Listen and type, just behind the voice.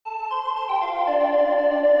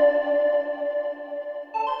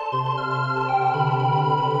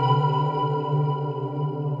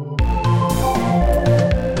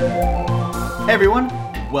Hey everyone,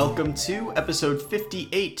 welcome to episode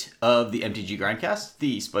 58 of the MTG Grindcast,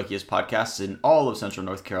 the spikiest podcast in all of Central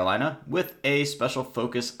North Carolina, with a special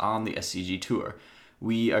focus on the SCG Tour.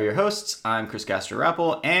 We are your hosts, I'm Chris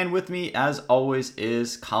Castor-Rappel, and with me, as always,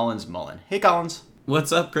 is Collins Mullen. Hey Collins.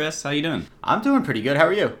 What's up, Chris? How you doing? I'm doing pretty good, how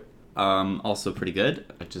are you? Also pretty good.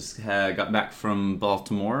 I just got back from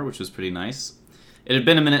Baltimore, which was pretty nice. It had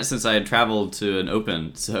been a minute since I had traveled to an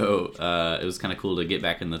open, so it was kind of cool to get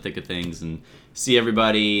back in the thick of things and see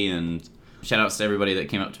everybody, and shout outs to everybody that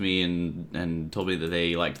came up to me and told me that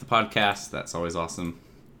they liked the podcast. That's always awesome.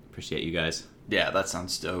 Appreciate you guys. Yeah, that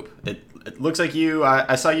sounds dope. It looks like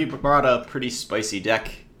I saw you brought a pretty spicy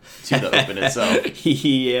deck to the open itself.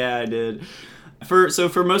 Yeah, I did. For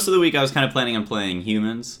most of the week, I was kind of planning on playing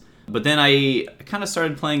humans, but then I kind of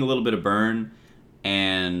started playing a little bit of Burn,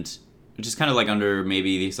 and just kind of like under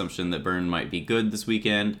maybe the assumption that Burn might be good this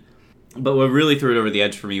weekend. But what really threw it over the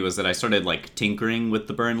edge for me was that I started like tinkering with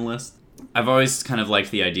the Burn list. I've always kind of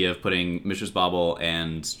liked the idea of putting Mishra's Bauble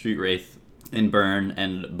and Street Wraith in Burn,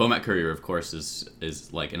 and Bomat Courier, of course, is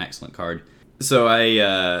like an excellent card. So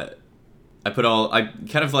I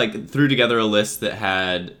kind of like threw together a list that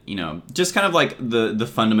had, you know, just kind of like the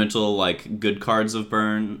fundamental like good cards of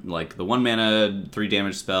Burn, like the 1 mana 3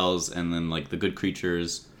 damage spells, and then like the good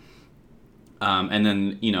creatures. And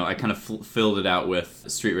then, you know, I kind of filled it out with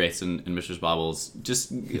Street Wraiths and Mishra's Baubles,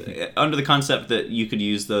 just under the concept that you could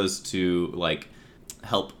use those to, like,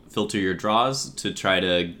 help filter your draws to try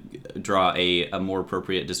to draw a more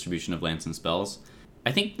appropriate distribution of lands and spells.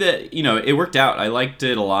 I think that, you know, it worked out. I liked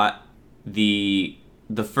it a lot. The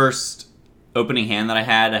first opening hand that I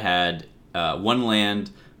had 1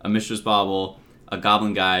 land, a Mishra's Bauble, a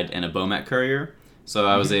Goblin Guide, and a Bomat Courier. So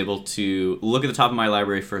I was able to look at the top of my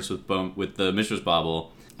library first with the Mishra's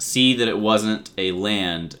Bauble, see that it wasn't a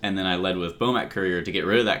land, and then I led with Bomat Courier to get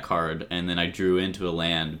rid of that card, and then I drew into a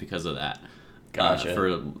land because of that.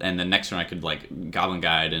 Gotcha. And the next turn I could like Goblin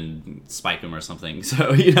Guide and spike him or something.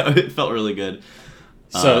 So, you know, it felt really good.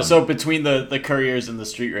 So between the couriers and the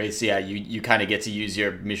Street Wraiths, yeah, you kind of get to use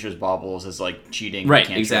your Mishra's Baubles as like cheating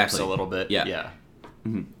cantrips exactly. a little bit. Yeah.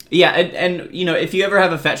 Mm-hmm. Yeah, and you know, if you ever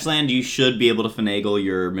have a fetch land, you should be able to finagle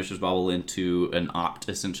your Mishra's Bauble into an opt,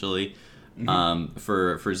 essentially,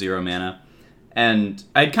 for 0 mana. And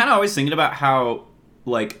I'd kind of always thinking about how,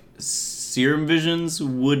 like, Serum Visions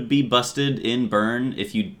would be busted in Burn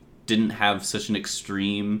if you didn't have such an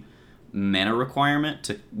extreme mana requirement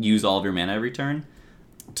to use all of your mana every turn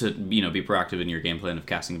to, you know, be proactive in your game plan of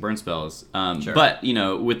casting burn spells. Sure. But, you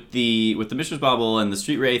know, with the Mishra's Bauble and the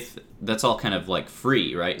Street Wraith, that's all kind of like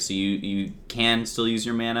free, right? So you can still use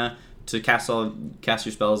your mana to cast your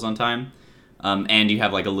spells on time, and you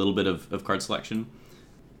have like a little bit of card selection.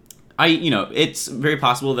 It's very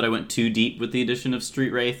possible that I went too deep with the addition of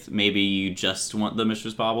Street Wraith. Maybe you just want the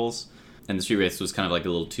Mishra's Baubles, and the Street Wraith was kind of like a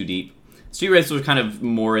little too deep. Street Wraith was kind of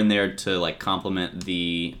more in there to like complement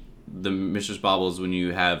the Mishra's Baubles. When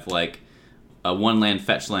you have like a 1 land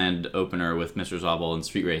fetch land opener with Mishra's Bauble and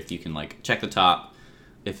Street Wraith, you can like check the top.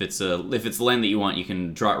 If it's the land that you want, you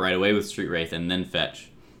can draw it right away with Street Wraith and then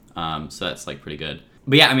fetch. So that's like pretty good.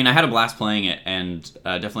 But yeah, I mean, I had a blast playing it, and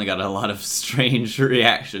definitely got a lot of strange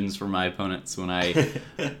reactions from my opponents when I,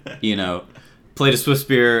 you know, played a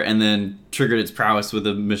Swiftspear and then triggered its prowess with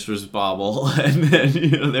a Mishra's Bauble, and then,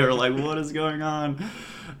 you know, they were like, "What is going on?"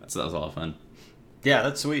 So that was a lot of fun. Yeah,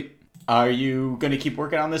 that's sweet. Are you going to keep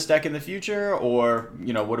working on this deck in the future, or,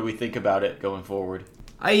 you know, what do we think about it going forward?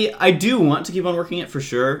 I do want to keep on working it for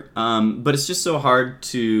sure, but it's just so hard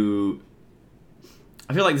to...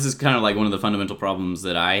 I feel like this is kind of like one of the fundamental problems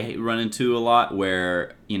that I run into a lot,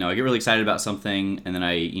 where, you know, I get really excited about something, and then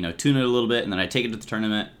I, you know, tune it a little bit, and then I take it to the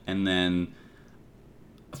tournament, and then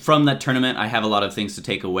from that tournament I have a lot of things to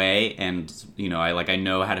take away, and, you know, I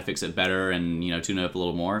know how to fix it better and, you know, tune it up a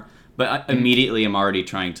little more. But immediately I'm already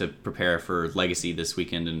trying to prepare for Legacy this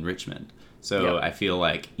weekend in Richmond. So I feel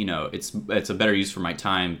like, you know, it's a better use for my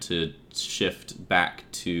time to shift back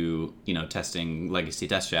to, you know, testing Legacy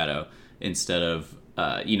Death Shadow instead of,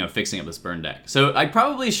 you know, fixing up this Burn deck. So I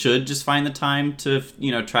probably should just find the time to,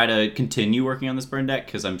 you know, try to continue working on this Burn deck,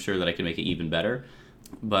 because I'm sure that I can make it even better.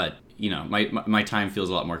 But, you know, my time feels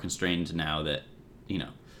a lot more constrained now that, you know,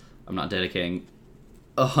 I'm not dedicating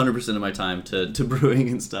 100% of my time to brewing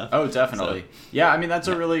and stuff. Oh, definitely. So, yeah, I mean, that's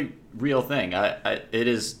a really real thing. It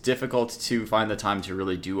is difficult to find the time to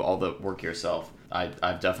really do all the work yourself.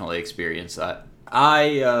 I've definitely experienced that.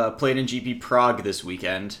 I played in GP Prague this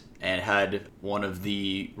weekend and had one of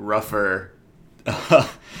the rougher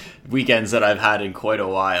weekends that I've had in quite a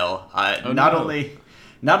while. Not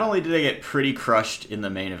only did I get pretty crushed in the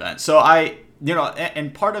main event, so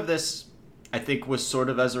and part of this I think was sort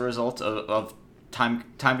of as a result of time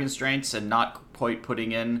constraints and not quite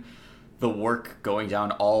putting in the work going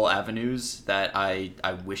down all avenues that I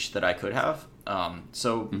wish that I could have.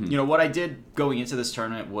 You know, what I did going into this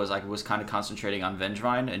tournament was I was kind of concentrating on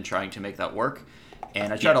Vengevine and trying to make that work.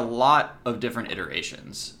 And I tried a lot of different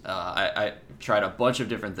iterations. I tried a bunch of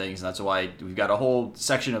different things, and that's why we've got a whole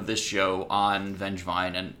section of this show on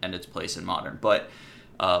Vengevine and its place in Modern. But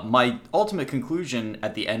my ultimate conclusion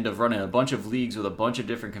at the end of running a bunch of leagues with a bunch of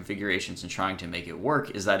different configurations and trying to make it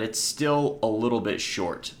work is that it's still a little bit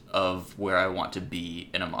short of where I want to be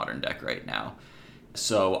in a Modern deck right now.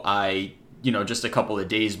 So just a couple of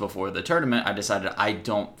days before the tournament, I decided I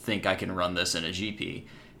don't think I can run this in a GP.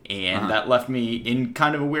 And that left me in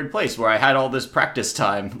kind of a weird place where I had all this practice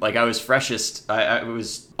time. Like, I was freshest. I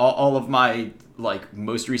was all of my like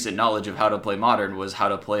most recent knowledge of how to play Modern was how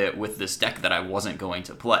to play it with this deck that I wasn't going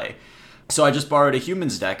to play. So I just borrowed a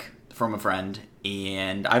Humans deck from a friend,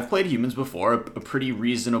 and I've played Humans before, a pretty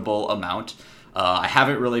reasonable amount. I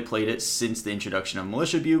haven't really played it since the introduction of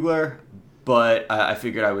Militia Bugler, but I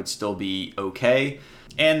figured I would still be okay.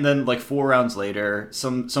 And then like 4 rounds later,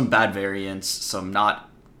 some bad variants, some not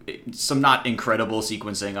incredible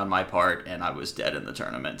sequencing on my part, and I was dead in the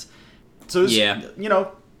tournament. So it was,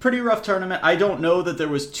 pretty rough tournament. I don't know that there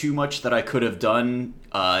was too much that I could have done,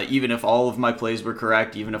 even if all of my plays were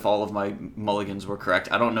correct, even if all of my mulligans were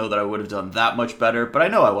correct. I don't know that I would have done that much better, but I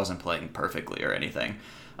know I wasn't playing perfectly or anything.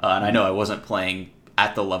 And I know I wasn't playing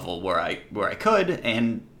at the level where I could,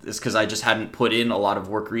 and it's because I just hadn't put in a lot of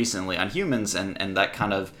work recently on Humans, and that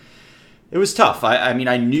kind of, it was tough. I mean,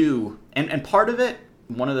 I knew, and part of it,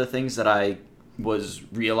 one of the things that I was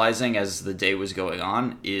realizing as the day was going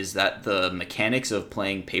on is that the mechanics of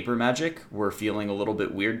playing Paper Magic were feeling a little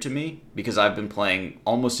bit weird to me, because I've been playing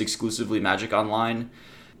almost exclusively Magic Online.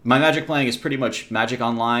 My Magic playing is pretty much Magic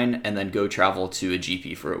Online and then go travel to a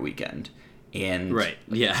GP for a weekend. And right,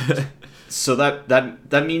 yeah. So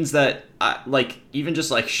that means that even just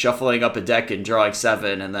like shuffling up a deck and drawing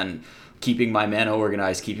 7 and then keeping my mana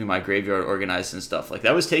organized, keeping my graveyard organized and stuff, like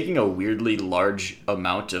that was taking a weirdly large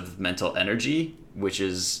amount of mental energy, which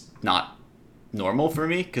is not normal for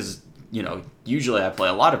me because, usually I play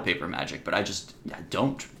a lot of Paper Magic, but I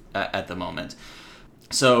don't at the moment.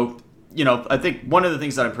 So, I think one of the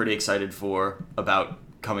things that I'm pretty excited for about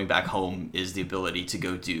coming back home is the ability to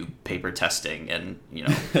go do paper testing and,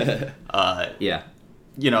 yeah.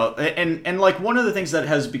 And like one of the things that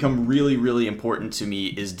has become really, really important to me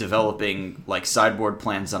is developing like sideboard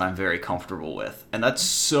plans that I'm very comfortable with. And that's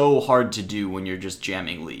so hard to do when you're just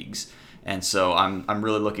jamming leagues. And so I'm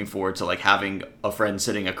really looking forward to like having a friend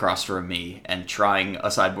sitting across from me and trying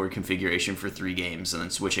a sideboard configuration for 3 games and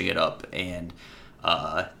then switching it up. And,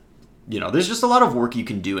 there's just a lot of work you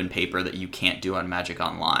can do in paper that you can't do on Magic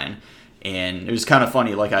Online. And it was kind of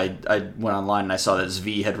funny, like I went online and I saw that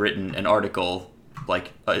Zvi had written an article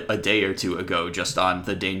like a day or 2 ago just on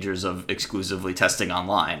the dangers of exclusively testing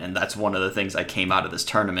online, and that's one of the things I came out of this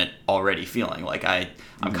tournament already feeling like I'm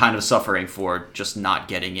kind of suffering for just not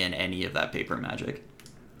getting in any of that Paper Magic.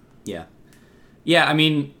 Yeah, I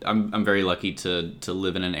mean, I'm very lucky to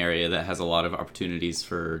live in an area that has a lot of opportunities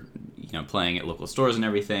for playing at local stores and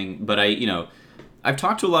everything, but I've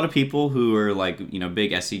talked to a lot of people who are like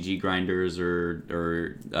big SCG grinders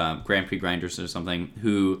or Grand Prix grinders or something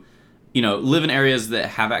who live in areas that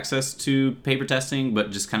have access to paper testing,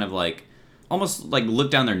 but just kind of like almost like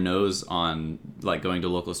look down their nose on like going to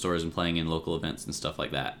local stores and playing in local events and stuff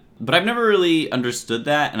like that. But I've never really understood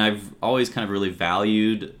that, and I've always kind of really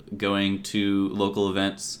valued going to local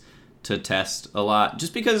events to test a lot,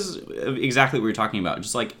 just because of exactly what you're talking about.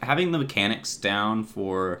 Just like having the mechanics down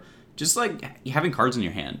for just like having cards in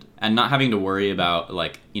your hand and not having to worry about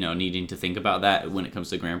like, needing to think about that when it comes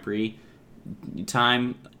to Grand Prix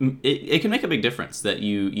time. It can make a big difference that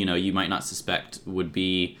you might not suspect would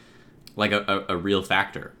be like a real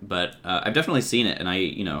factor, but I've definitely seen it,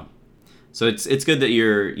 and so it's good that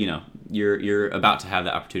you're about to have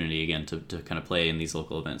the opportunity again to kind of play in these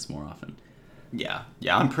local events more often. Yeah,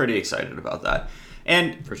 I'm pretty excited about that.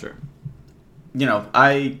 And for sure,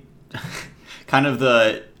 I kind of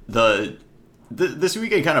this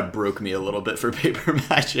weekend kind of broke me a little bit for Paper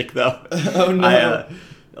Magic though. Oh no.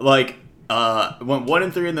 Went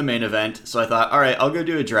 1-3 in the main event, so I thought, all right, I'll go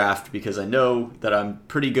do a draft because I know that I'm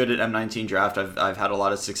pretty good at M19 draft. I've had a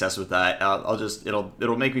lot of success with that.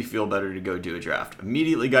 It'll make me feel better to go do a draft.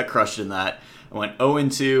 Immediately got crushed in that. I went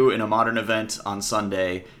 0-2 in a Modern event on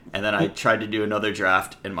Sunday, and then I tried to do another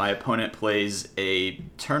draft, and my opponent plays a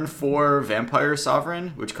turn 4 Vampire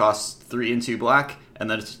Sovereign, which costs 3 and 2 black, and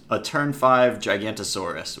then a turn 5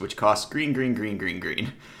 Gigantosaurus, which costs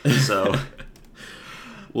green. So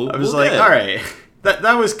Well, I was well, like, good. all right.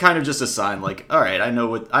 That was kind of just a sign, like, all right,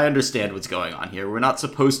 I understand what's going on here. We're not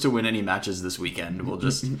supposed to win any matches this weekend. We'll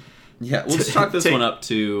just Yeah, we'll just chalk this one up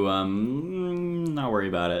to not worry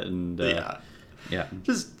about it, and yeah,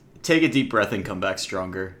 just take a deep breath and come back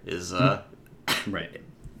stronger. Is right,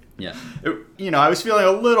 yeah. I was feeling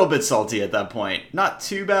a little bit salty at that point. Not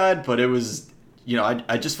too bad, but it was.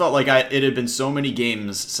 I just felt like it had been so many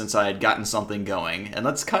games since I had gotten something going, and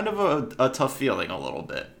that's kind of a tough feeling a little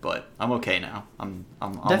bit. But I'm okay now. I'm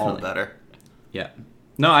all better. Yeah.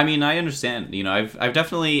 No, I mean I understand. I've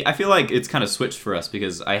definitely I feel like it's kind of switched for us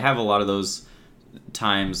because I have a lot of those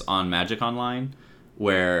times on Magic Online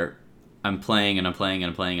where I'm playing and I'm playing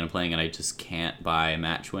and I'm playing and I'm playing and I just can't buy a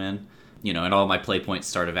match win. And all my play points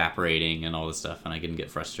start evaporating and all this stuff, and I can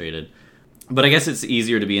get frustrated. But I guess it's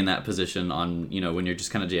easier to be in that position on, when you're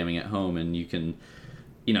just kind of jamming at home and you can,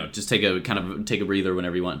 just take a breather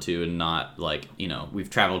whenever you want to, and not like, we've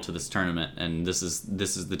traveled to this tournament and this is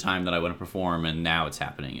the time that I want to perform and now it's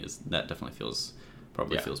happening. That definitely feels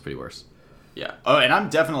pretty worse. Yeah. Oh, and I'm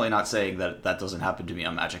definitely not saying that doesn't happen to me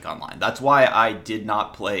on Magic Online. That's why I did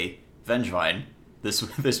not play Vengevine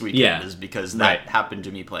this weekend, is because that happened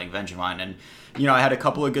to me playing Vengevine. And I had a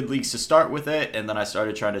couple of good leagues to start with it, and then I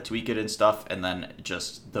started trying to tweak it and stuff, and then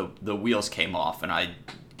just the wheels came off, and I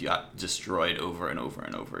got destroyed over and over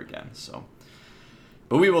and over again. So,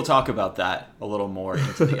 but we will talk about that a little more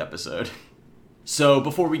into the episode. So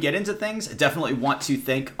before we get into things, I definitely want to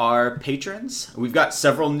thank our patrons. We've got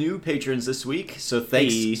several new patrons this week, so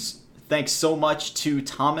thanks so much to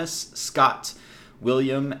Thomas, Scott,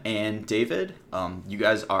 William, and David. You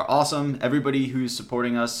guys are awesome. Everybody who's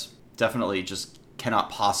supporting us, definitely just cannot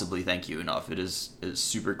possibly thank you enough. It is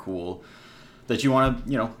super cool that you want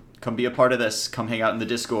to, come be a part of this, come hang out in the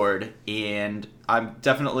Discord. And I'm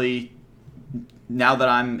definitely, now that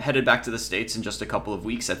I'm headed back to the States in just a couple of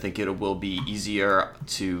weeks, I think it will be easier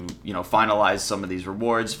to, finalize some of these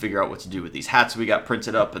rewards, figure out what to do with these hats we got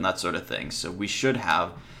printed up and that sort of thing. So we should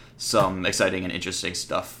have some exciting and interesting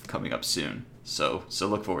stuff coming up soon. So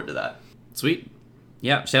look forward to that. Sweet.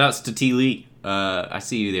 Yeah, shout outs to T. Lee. I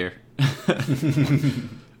see you there.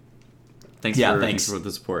 Thanks for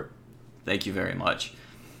the support. Thank you very much.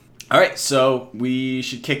 All right, so we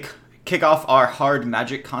should kick off our hard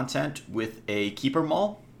Magic content with a Keeper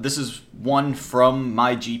Mall. This is one from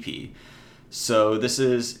my GP. So this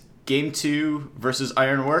is Game 2 versus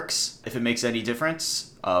Ironworks. If it makes any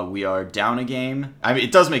difference, we are down a game. I mean,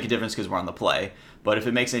 it does make a difference because we're on the play. But if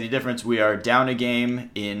it makes any difference, we are down a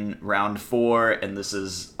game in round 4, and this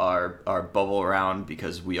is our bubble round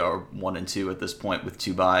because we are 1 and 2 at this point with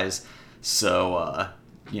 2 buys. So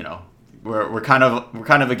we're kind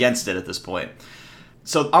of against it at this point.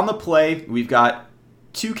 So on the play, we've got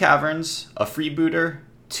 2 Caverns, a Freebooter,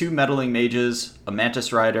 2 Meddling Mages, a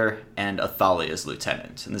Mantis Rider, and a Thalia's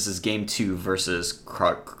Lieutenant. And this is Game 2 versus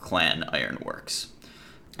Clan Ironworks.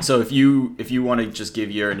 So if you want to just give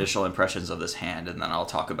your initial impressions of this hand, and then I'll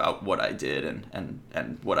talk about what I did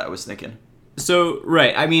and what I was thinking. So,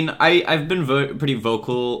 right. I mean, I've been pretty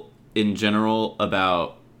vocal in general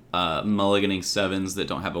about mulliganing 7s that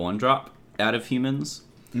don't have a 1-drop out of humans.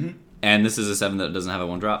 Mm-hmm. And this is a 7 that doesn't have a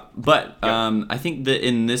 1-drop. But I think that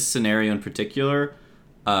in this scenario in particular,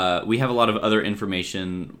 we have a lot of other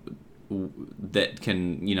information that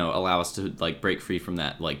can, allow us to break free from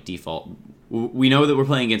that default. We know that we're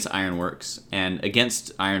playing against Ironworks, and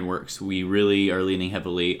against Ironworks, we really are leaning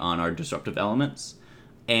heavily on our disruptive elements.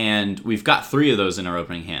 And we've got 3 of those in our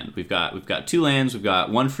opening hand. We've got 2 lands, we've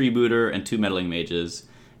got 1 Freebooter and 2 Meddling Mages.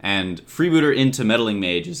 And Freebooter into Meddling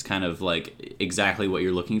Mage is kind of exactly what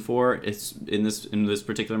you're looking for. It's in this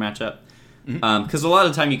particular matchup, because a lot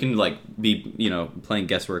of the time you can be playing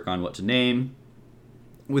guesswork on what to name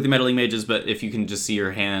with the Meddling Mages. But if you can just see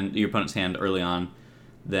your opponent's hand early on,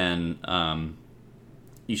 then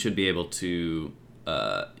you should be able to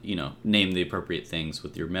name the appropriate things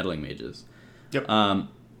with your Meddling Mages. Yep.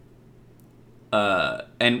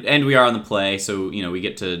 And we are on the play, so we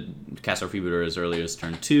get to cast our Freebooter as early as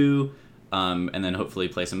turn 2, and then hopefully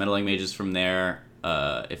play some Meddling Mages from there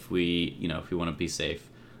if we want to be safe.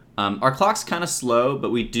 Our clock's kind of slow,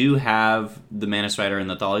 but we do have the Mantis Rider and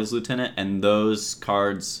the Thalia's Lieutenant, and those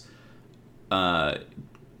cards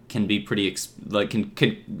can be pretty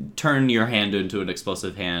can turn your hand into an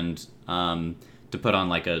explosive hand to put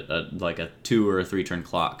on a 2 or a 3 turn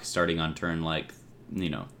clock starting on turn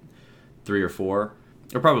 3 or 4,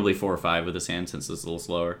 or probably 4 or 5 with this hand since it's a little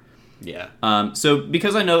slower. Yeah. So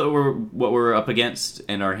because I know that what we're up against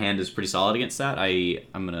and our hand is pretty solid against that,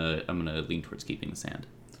 I'm gonna lean towards keeping this hand.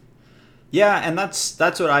 Yeah, and that's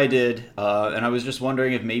what I did, and I was just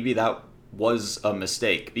wondering if maybe that was a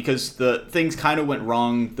mistake because the things kind of went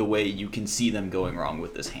wrong the way you can see them going wrong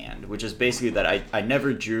with this hand, which is basically that I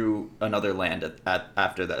never drew another land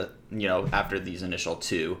after that, after these initial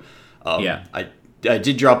two. Yeah. I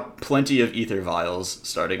did draw plenty of Ether Vials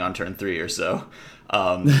starting on turn 3 or so.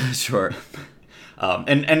 Sure.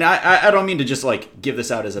 And I don't mean to just like give this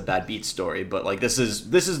out as a bad beat story, but like this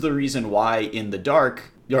is the reason why in the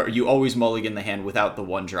dark you always mulligan the hand without the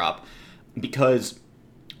 1-drop, because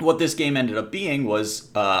what this game ended up being was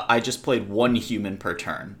I just played 1 human per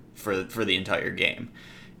turn for the entire game.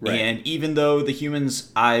 Right. And even though the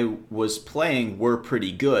humans I was playing were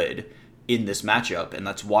pretty good in this matchup, and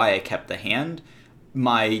that's why I kept the hand,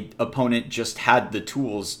 my opponent just had the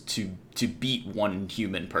tools to beat 1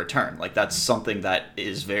 human per turn. Like, that's something that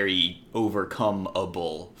is very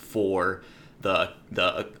overcomeable for the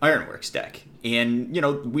Ironworks deck. And,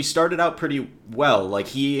 we started out pretty well. Like,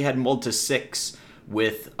 he had mulled to 6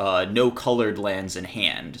 with no colored lands in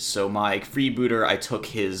hand. So my freebooter, I took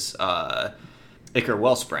his Ichor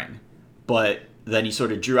Wellspring. But then he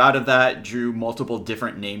sort of drew out of that, drew multiple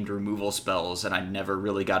different named removal spells, and I never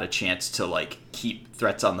really got a chance to, like, keep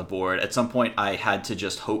threats on the board. At some point, I had to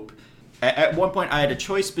just hope. At one point, I had a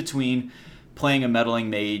choice between playing a Meddling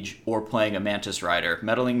Mage or playing a Mantis Rider.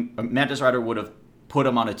 Mantis Rider would have put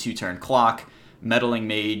him on a 2-turn clock. Meddling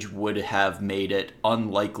Mage would have made it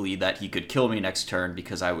unlikely that he could kill me next turn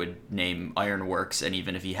because I would name Ironworks, and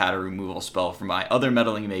even if he had a removal spell from my other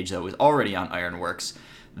Meddling Mage that was already on Ironworks,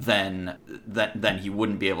 then he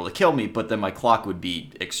wouldn't be able to kill me, but then my clock would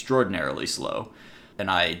be extraordinarily slow. And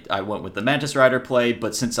I went with the Mantis Rider play,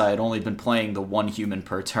 but since I had only been playing the 1 human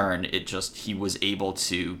per turn, he was able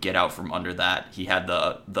to get out from under that. He had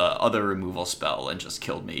the other removal spell and just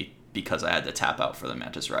killed me because I had to tap out for the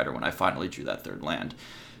Mantis Rider when I finally drew that 3rd land.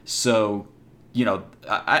 So,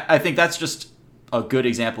 I think that's just a good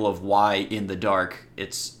example of why in the dark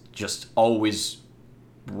it's just always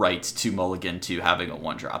right to mulligan to having a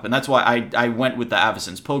 1-drop. And that's why I went with the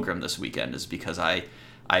Avacyn's Pilgrim this weekend, is because I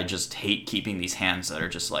just hate keeping these hands that are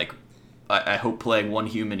just like, I hope playing 1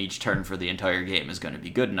 human each turn for the entire game is going to be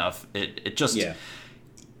good enough. It just,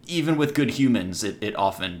 even with good humans, it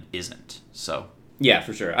often isn't. So yeah,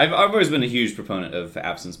 for sure. I've always been a huge proponent of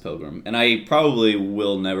Avacyn's Pilgrim, and I probably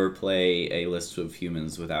will never play a list of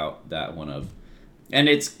humans without that one of. And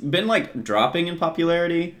it's been like dropping in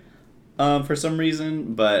popularity for some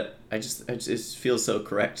reason, but it feels so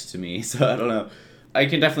correct to me. So I don't know. I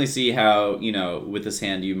can definitely see how, with this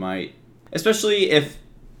hand you might, especially if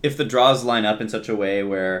the draws line up in such a way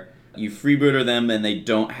where you freebooter them and they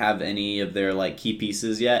don't have any of their like key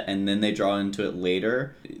pieces yet, and then they draw into it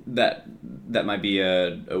later, that might be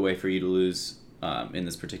a way for you to lose in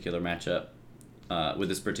this particular matchup with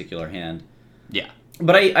this particular hand. Yeah.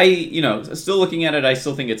 But I still looking at it, I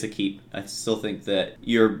still think it's a keep. I still think that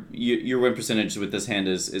your win percentage with this hand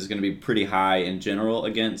is going to be pretty high in general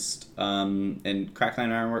against and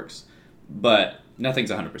Crackline Ironworks, but nothing's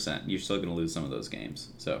 100%. You're still going to lose some of those games.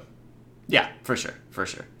 So yeah, for sure.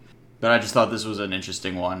 But I just thought this was an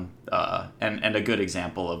interesting one and a good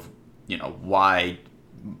example of why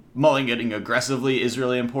mulliganing aggressively is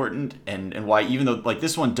really important, and why, even though like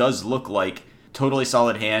this one does look like totally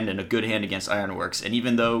solid hand and a good hand against Ironworks, and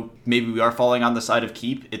even though maybe we are falling on the side of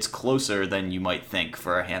keep, it's closer than you might think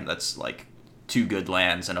for a hand that's like 2 good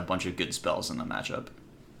lands and a bunch of good spells in the matchup.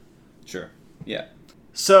 Sure. Yeah.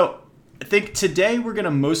 So I think today we're going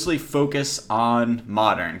to mostly focus on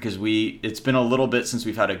Modern, because it's been a little bit since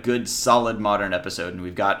we've had a good solid Modern episode, and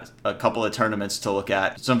we've got a couple of tournaments to look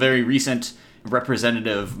at, some very recent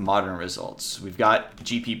representative Modern results. We've got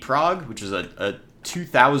GP Prague, which is a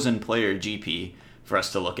 2,000 player GP for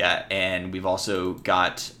us to look at, and we've also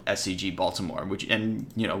got SCG Baltimore,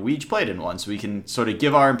 we each played in one, so we can sort of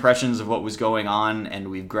give our impressions of what was going on,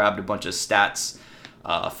 and we've grabbed a bunch of stats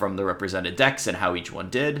from the represented decks and how each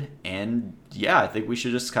one did. And yeah, I think we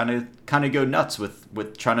should just kind of go nuts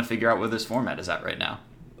with trying to figure out where this format is at right now.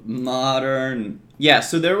 Modern. Yeah,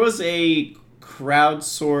 so there was a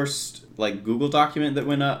crowdsourced like Google document that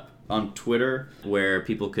went up on Twitter where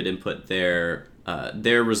people could input their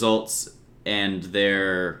results and not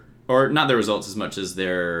their results as much as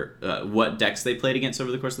their what decks they played against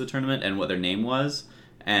over the course of the tournament and what their name was.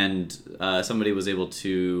 And somebody was able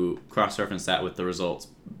to cross-reference that with the results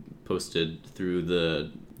posted through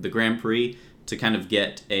the Grand Prix to kind of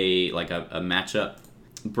get a matchup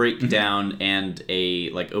breakdown and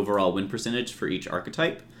a like overall win percentage for each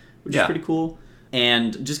archetype, which is pretty cool.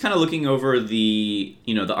 And just kind of looking over the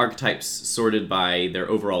archetypes sorted by their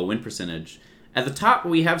overall win percentage. At the top,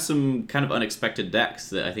 we have some kind of unexpected decks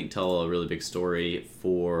that I think tell a really big story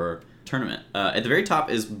for tournament. At the very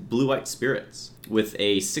top is Blue White Spirits with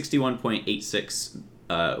a 61.86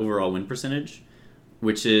 overall win percentage,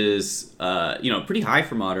 which is pretty high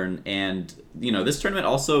for Modern. And this tournament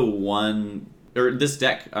also won, or this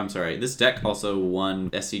deck also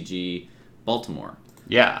won SCG Baltimore.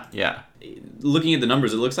 Yeah, yeah. Looking at the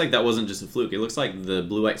numbers, it looks like that wasn't just a fluke. It looks like the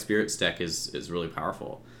Blue White Spirits deck is really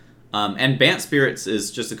powerful. And Bant Spirits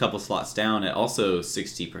is just a couple slots down at also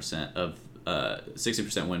 60%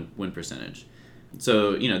 win percentage.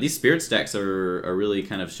 So these Spirits decks are really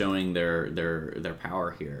kind of showing their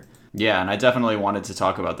power here. Yeah, and I definitely wanted to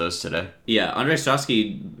talk about those today. Yeah, Andrei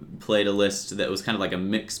Stosky played a list that was kind of like a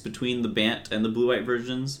mix between the Bant and the Blue White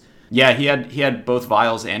versions. Yeah, he had both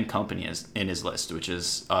Vials and Company in his list, which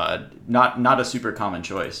is not a super common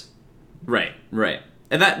choice. Right.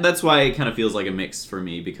 And that's why it kind of feels like a mix for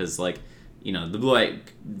me, because the Blue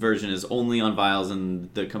White version is only on Vials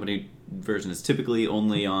and the Company version is typically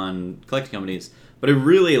only on collecting companies. But I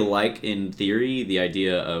really like, in theory, the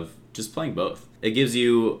idea of just playing both. It gives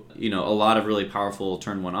you, a lot of really powerful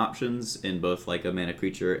turn 1 options in both like a mana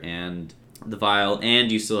creature and the Vial,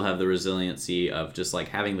 and you still have the resiliency of just like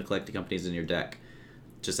having the collecting companies in your deck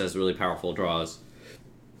just as really powerful draws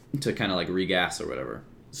to kind of like regas or whatever.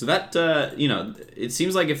 So that it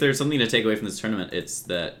seems like if there's something to take away from this tournament, it's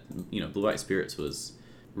that Blue White Spirits was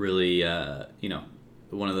really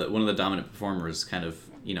one of the dominant performers kind of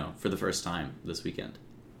for the first time this weekend.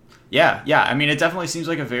 Yeah. I mean, it definitely seems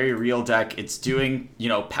like a very real deck. It's doing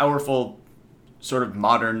powerful, sort of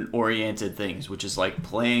modern-oriented things, which is like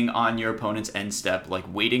playing on your opponent's end step, like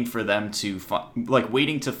waiting for them to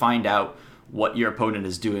waiting to find out what your opponent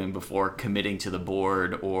is doing before committing to the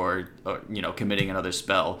board or committing another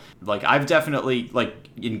spell. Like, I've definitely, like,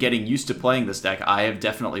 in getting used to playing this deck, I have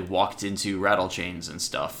definitely walked into Rattle Chains and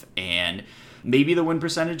stuff, and maybe the win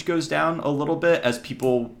percentage goes down a little bit as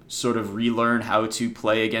people sort of relearn how to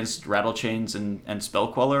play against Rattle Chains and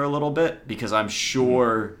Spell Queller a little bit, because I'm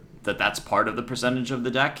sure that's part of the percentage of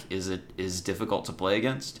the deck, is it is difficult to play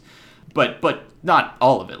against. But not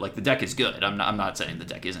all of it. Like, the deck is good. I'm not saying the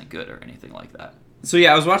deck isn't good or anything like that. So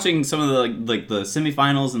yeah, I was watching some of the the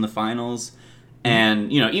semifinals and the finals,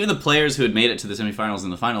 and even the players who had made it to the semifinals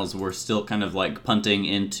and the finals were still kind of like punting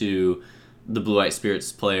into the Blue White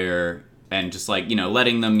Spirits player and just like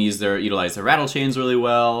letting them utilize their Rattle Chains really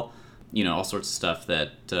well, all sorts of stuff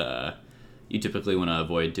that you typically want to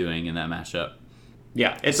avoid doing in that matchup.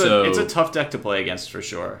 Yeah, it's a tough deck to play against for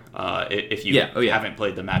sure. If you haven't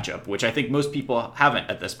played the matchup, which I think most people haven't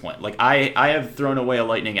at this point. Like, I have thrown away a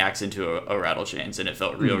Lightning Axe into a Rattle Chains, and it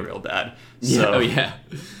felt real bad. So. Yeah,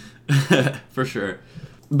 for sure.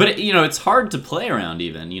 But it's hard to play around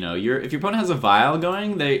even. If your opponent has a Vial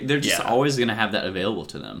going, they're just always going to have that available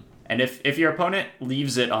to them. And if your opponent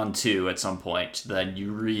leaves it on 2 at some point, then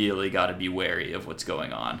you really got to be wary of what's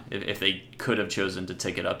going on. If they could have chosen to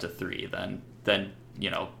take it up to 3, then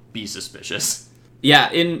be suspicious. Yeah,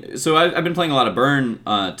 so I've been playing a lot of Burn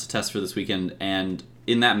to test for this weekend, and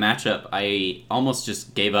in that matchup, I almost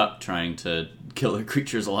just gave up trying to kill their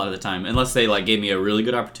creatures a lot of the time, unless they gave me a really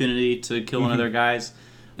good opportunity to kill one of their guys.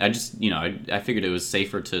 I just, I figured it was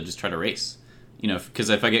safer to just try to race. Because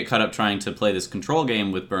if I get caught up trying to play this control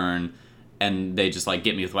game with Burn, and they just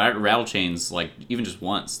get me with Rattle Chains, even just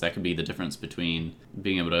once, that could be the difference between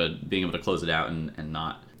being able to close it out and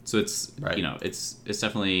not. So it's it's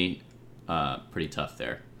definitely pretty tough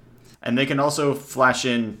there. And they can also flash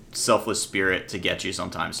in Selfless Spirit to get you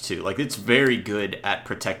sometimes too. Like, it's very good at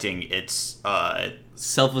protecting its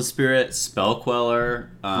Selfless Spirit, Spell Queller.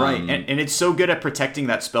 Right, and it's so good at protecting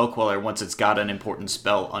that Spell Queller once it's got an important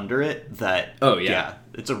spell under it that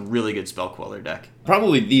it's a really good Spell Queller deck.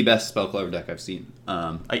 Probably the best Spell Queller deck I've seen.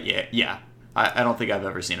 Yeah. I don't think I've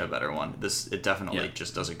ever seen a better one. It definitely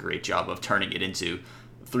just does a great job of turning it into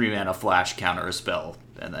 3-mana flash, counter a spell,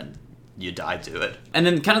 and then you die to it. And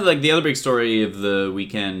then kind of the other big story of the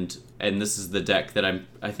weekend, and this is the deck that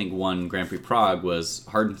I think won Grand Prix Prague, was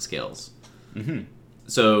Hardened Scales. Mm-hmm.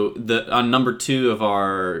 So on number 2 of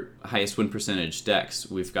our highest win percentage decks,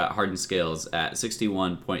 we've got Hardened Scales at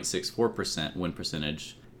 61.64% win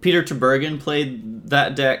percentage. Peter Terbergen played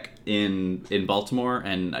that deck in Baltimore,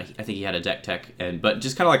 and I think he had a deck tech, but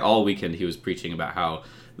just kind of all weekend he was preaching about how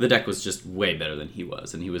the deck was just way better than he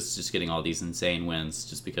was, and he was just getting all these insane wins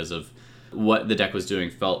just because of what the deck was doing.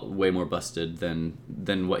 Felt way more busted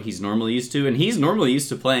than what he's normally used to, and he's normally used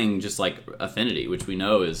to playing just Affinity, which we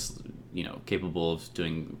know is capable of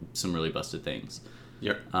doing some really busted things.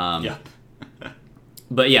 Yeah.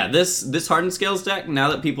 But yeah, this Hardened Scales deck, now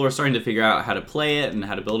that people are starting to figure out how to play it and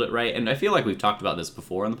how to build it right, and I feel like we've talked about this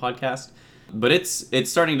before on the podcast, But it's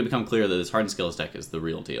starting to become clear that this Hardened Scales deck is the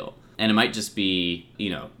real deal. And it might just be,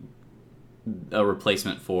 a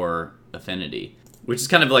replacement for Affinity, which is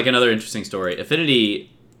kind of like another interesting story.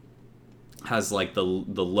 Affinity has like the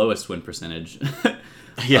lowest win percentage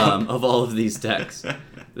of all of these decks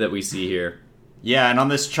that we see here. Yeah, and on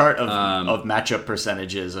this chart of matchup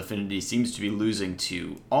percentages, Affinity seems to be losing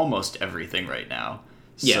to almost everything right now.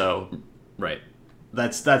 Yeah, so right.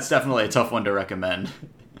 That's definitely a tough one to recommend.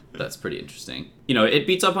 That's pretty interesting. It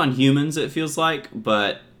beats up on humans, it feels like,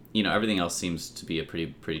 but everything else seems to be a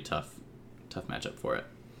pretty tough matchup for it.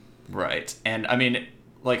 Right. And I mean,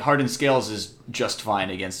 like, Hardened Scales is just fine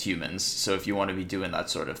against humans, so if you want to be doing that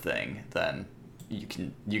sort of thing, then you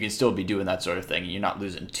can still be doing that sort of thing, and you're not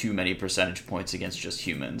losing too many percentage points against just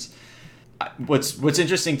humans. What's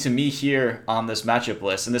interesting to me here on this matchup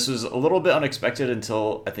list, and this was a little bit unexpected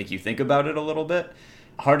until I think you think about it a little bit,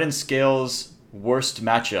 Hardened Scales' worst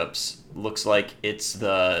matchups looks like it's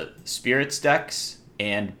the Spirits decks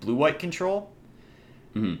and Blue-White Control.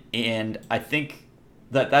 Mm-hmm. And I think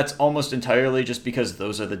that's almost entirely just because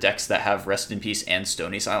those are the decks that have Rest in Peace and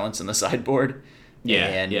Stony Silence in the sideboard.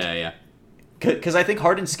 Yeah. Because I think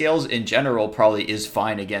Hardened Scales in general probably is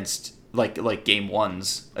fine against like game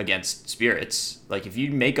ones against Spirits. Like if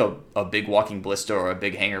you make a big Walking Ballista or a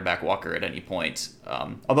big Hangerback Walker at any point,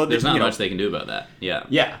 although there's not much they can do about that.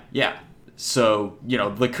 Yeah. So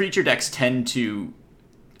the creature decks tend to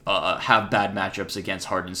have bad matchups against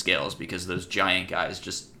Hardened Scales because those giant guys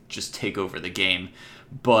just take over the game.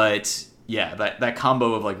 But yeah, that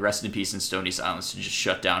combo of like Rest in Peace and Stony Silence to just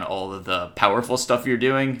shut down all of the powerful stuff you're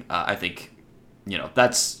doing, I think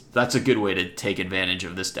that's a good way to take advantage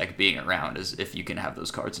of this deck being around, is if you can have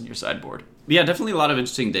those cards in your sideboard. Yeah, definitely a lot of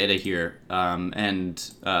interesting data here,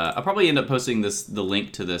 and I'll probably end up posting the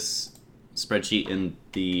link to this spreadsheet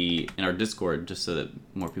in our Discord just so that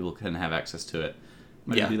more people can have access to it.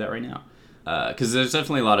 I'm going to do that right now because there's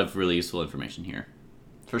definitely a lot of really useful information here.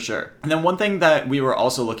 For sure. And then one thing that we were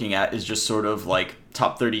also looking at is just sort of like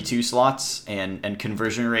top 32 slots and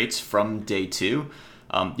conversion rates from day 2.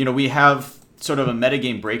 We have sort of a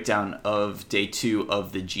metagame breakdown of day 2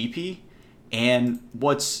 of the GP. And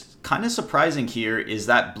what's kind of surprising here is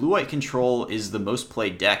that Blue-White Control is the most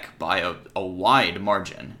played deck by a wide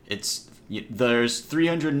margin. There's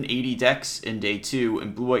 380 decks in day 2,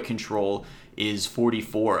 and Blue-White Control is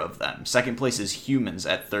 44 of them. Second place is Humans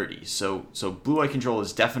at 30. So Blue-White Control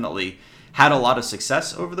has definitely had a lot of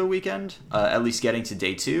success over the weekend, at least getting to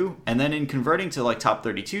day 2. And then in converting to like top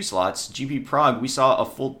 32 slots, GP Prague, we saw a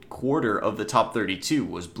full quarter of the top 32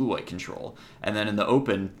 was Blue-White Control. And then in the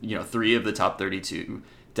Open, 3 of the top 32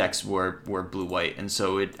 decks were Blue-White. And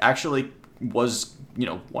so it actually was,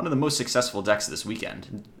 one of the most successful decks this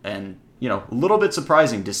weekend. And, a little bit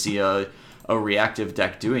surprising to see a reactive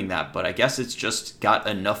deck doing that, but I guess it's just got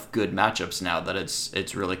enough good matchups now that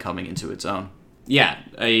it's really coming into its own. Yeah,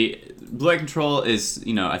 Blue-White Control is,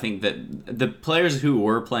 I think that the players who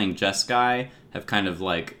were playing Jeskai have kind of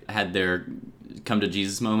like had their come to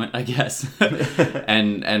Jesus moment, I guess,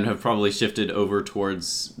 and have probably shifted over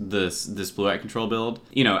towards this Blue-White Control build.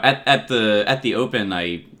 At the Open,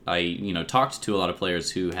 I talked to a lot of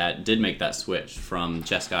players who did make that switch from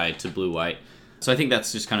Jeskai to Blue-White. So I think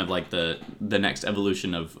that's just kind of like the next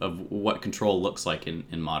evolution of what control looks like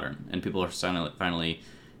in Modern, and people are finally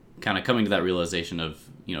kind of coming to that realization of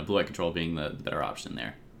Blue-White Control being the better option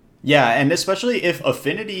there. Yeah, and especially if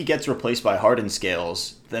Affinity gets replaced by Hardened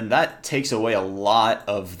Scales, then that takes away a lot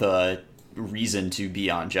of the reason to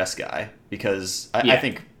be on Jeskai, because I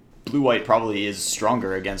think Blue-White probably is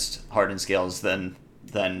stronger against Hardened Scales than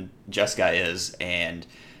Jeskai is, and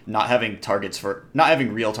not having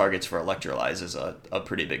real targets for Electrolyze is a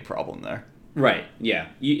pretty big problem there. Right. Yeah.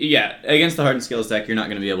 Against the Hardened Scales deck, you're not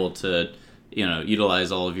going to be able to,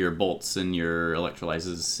 utilize all of your bolts and your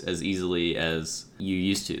Electrolyzes as easily as you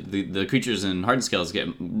used to. The creatures in Hardened Scales get,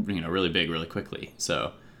 really big really quickly,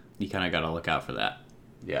 so you kind of got to look out for that.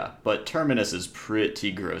 Yeah, but Terminus is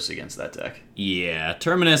pretty gross against that deck. Yeah,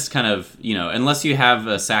 Terminus kind of, unless you have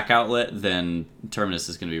a sack outlet, then Terminus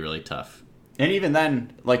is going to be really tough. And even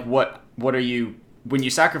then, like, what are you, when you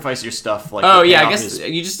sacrifice your stuff, like... Oh, yeah, I guess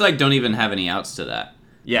you just, like, don't even have any outs to that.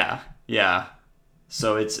 Yeah.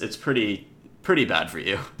 So it's pretty bad for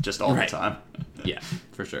you, just all the time. Yeah,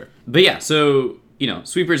 for sure. But yeah, so,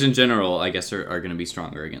 sweepers in general, I guess, are going to be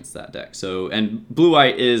stronger against that deck. So, and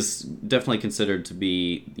Blue-White is definitely considered to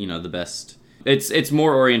be, the best... It's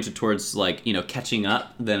more oriented towards, like, catching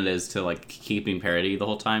up than it is to, like, keeping parity the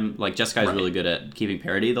whole time. Like, Jeskai is really good at keeping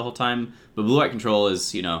parity the whole time, but Blue-White Control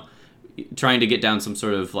is, trying to get down some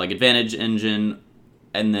sort of, like, advantage engine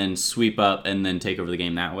and then sweep up and then take over the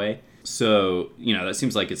game that way. So, that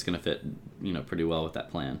seems like it's going to fit, pretty well with that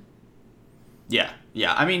plan. Yeah.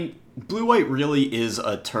 I mean, blue-white really is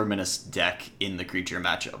a Terminus deck in the creature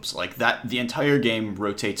matchups. Like, that, the entire game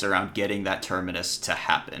rotates around getting that Terminus to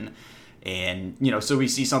happen. And, so we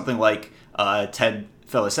see something like Ted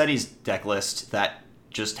Felicetti's deck list that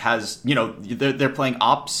just has, they're playing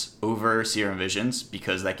Ops over Serum Visions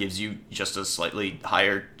because that gives you just a slightly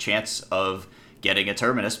higher chance of getting a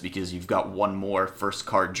Terminus because you've got one more first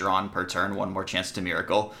card drawn per turn, one more chance to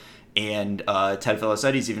Miracle. And Ted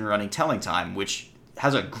Felicetti's even running Telling Time, which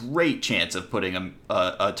has a great chance of putting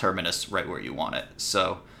a Terminus right where you want it.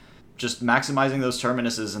 So just maximizing those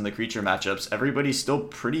Terminuses in the creature matchups, everybody's still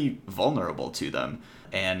pretty vulnerable to them.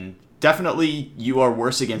 And definitely you are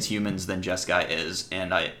worse against humans than Jeskai is,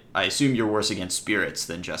 and I assume you're worse against spirits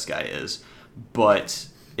than Jeskai is. But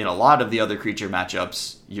in a lot of the other creature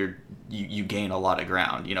matchups, you gain a lot of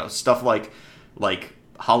ground. Stuff like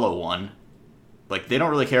Hollow One, like they don't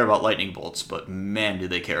really care about lightning bolts, but man, do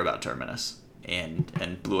they care about Terminus.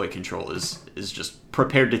 And blue-white control is just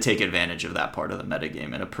prepared to take advantage of that part of the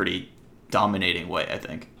metagame in a pretty dominating way, I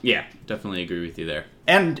think. Yeah, definitely agree with you there.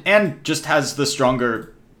 And just has the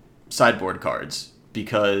stronger sideboard cards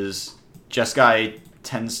because Jeskai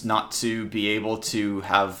tends not to be able to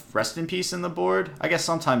have Rest in Peace in the board. I guess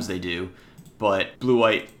sometimes they do, but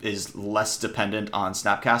blue-white is less dependent on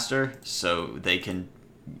Snapcaster, so they can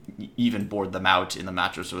even board them out in the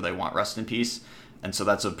matchups where they want Rest in Peace. And so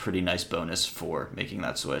that's a pretty nice bonus for making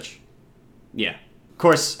that switch. Yeah. Of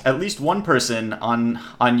course, at least one person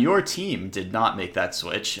on your team did not make that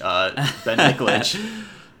switch. Ben Nikolic,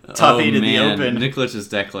 top 8 in the Open. Nikolic's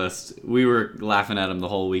deck list. We were laughing at him the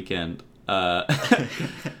whole weekend.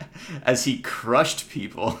 As he crushed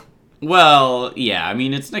people. Well, yeah, I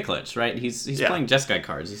mean, it's Nikolic, right? He's playing Jeskai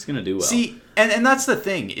cards. He's going to do well. See, and that's the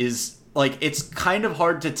thing, is, like, it's kind of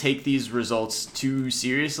hard to take these results too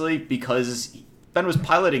seriously because Ben was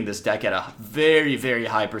piloting this deck at a very, very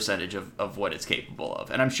high percentage of what it's capable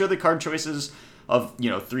of. And I'm sure the card choices of,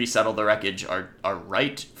 3 Settle the Wreckage are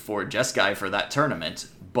right for Jeskai for that tournament.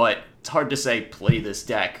 But it's hard to say play this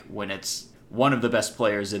deck when it's one of the best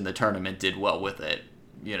players in the tournament did well with it.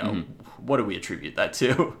 What do we attribute that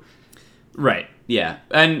to? Right, yeah.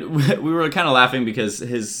 And we were kind of laughing because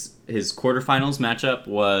his quarterfinals matchup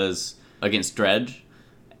was against Dredge.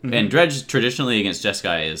 Mm-hmm. And Dredge traditionally against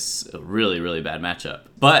Jeskai is a really, really bad matchup.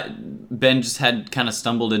 But Ben just had kind of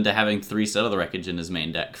stumbled into having 3 Settle the Wreckage in his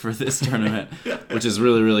main deck for this tournament, which is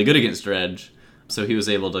really, really good against Dredge. So he was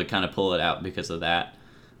able to kind of pull it out because of that.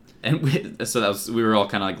 And we were all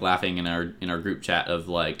kind of like laughing in our group chat of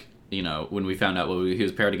like, when we found out he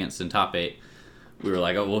was paired against in top 8, we were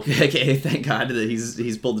like, oh, well, okay, thank God that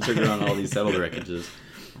he's pulled the trigger on all these Settle the Wreckages.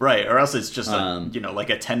 Right, or else it's just like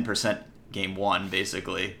a 10% game 1,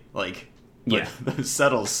 basically. Like, yeah, the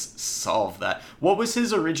settles solve that. What was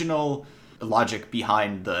his original logic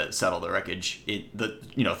behind the Settle the Wreckage?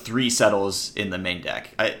 3 settles in the main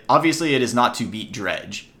deck. Obviously, it is not to beat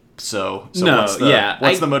Dredge. So no,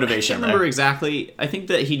 what's the motivation? I can't remember exactly. I think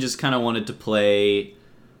that he just kind of wanted to play.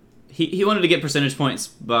 He wanted to get percentage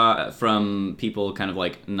points from people kind of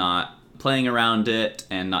like not playing around it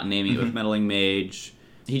and not naming it with Meddling Mage.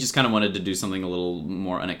 He just kind of wanted to do something a little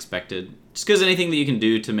more unexpected. Just because anything that you can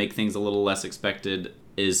do to make things a little less expected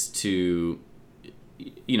is to,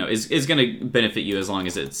 is going to benefit you as long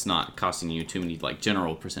as it's not costing you too many like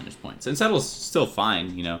general percentage points. And Settle's still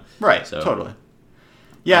fine, Right, so, totally.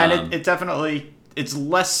 Yeah, and it definitely, it's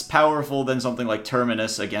less powerful than something like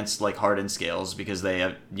Terminus against like Hardened Scales because they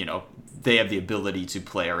have, they have the ability to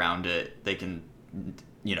play around it. They can,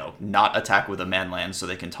 not attack with a manland so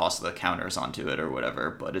they can toss the counters onto it or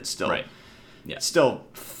whatever, but it's still right. Yeah. Still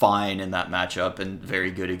fine in that matchup and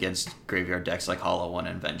very good against graveyard decks like Hollow One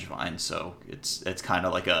and Vengevine. So it's kind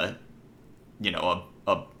of like a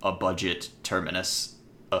budget Terminus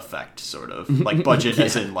effect, sort of like budget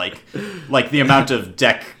as in like the amount of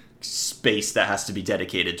deck space that has to be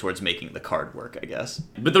dedicated towards making the card work, I guess.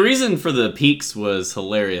 But the reason for the peaks was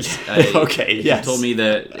hilarious. Okay, yes. He told me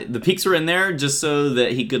that the peaks were in there just so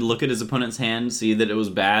that he could look at his opponent's hand, see that it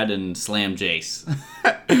was bad, and slam Jace.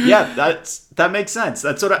 Yeah, that makes sense.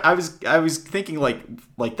 That's what I was thinking. Like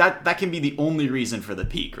that can be the only reason for the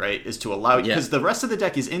peak, right? Is to allow, because the rest of the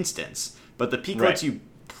deck is instants, but the peak lets you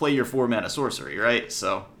play your 4-mana sorcery, right?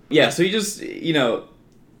 So yeah, so he just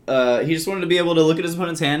he just wanted to be able to look at his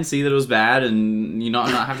opponent's hand, see that it was bad, and not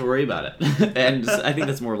have to worry about it. And I think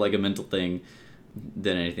that's more like a mental thing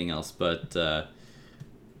than anything else. But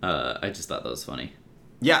I just thought that was funny.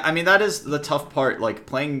 Yeah, I mean, that is the tough part. Like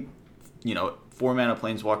playing, 4-mana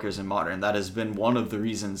Planeswalkers in Modern. That has been one of the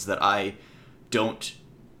reasons that I don't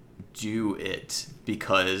do it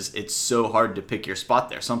because it's so hard to pick your spot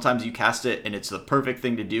there. Sometimes you cast it and it's the perfect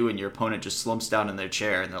thing to do and your opponent just slumps down in their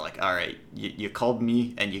chair and they're like, all right, you called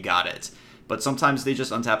me and you got it. But sometimes they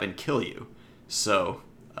just untap and kill you. So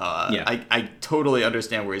I totally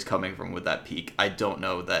understand where he's coming from with that peak. I don't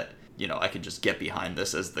know that, I could just get behind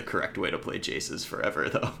this as the correct way to play Jaces forever,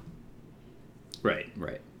 though. Right.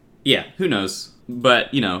 Yeah, who knows? But,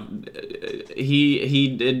 he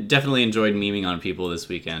definitely enjoyed memeing on people this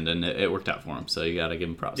weekend, and it worked out for him, so you gotta give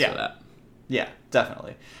him props for that. Yeah,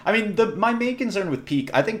 definitely. I mean, my main concern with Peak,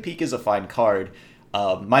 I think Peak is a fine card.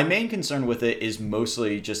 My main concern with it is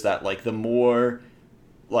mostly just that, the more,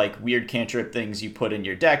 weird cantrip things you put in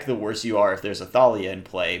your deck, the worse you are if there's a Thalia in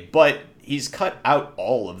play. But he's cut out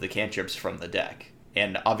all of the cantrips from the deck.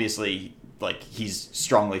 And obviously, he's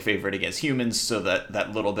strongly favored against humans, so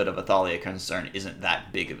that little bit of a Thalia concern isn't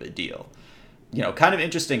that big of a deal. Kind of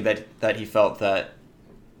interesting that he felt that...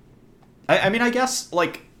 I mean, I guess,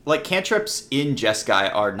 cantrips in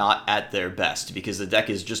Jeskai are not at their best, because the deck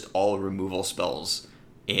is just all removal spells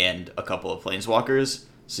and a couple of planeswalkers,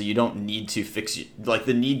 so you don't need to fix...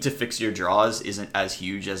 the need to fix your draws isn't as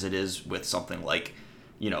huge as it is with something like,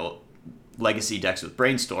 Legacy decks with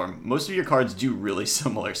Brainstorm. Most of your cards do really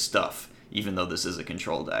similar stuff, even though this is a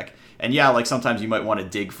control deck. And yeah, sometimes you might want to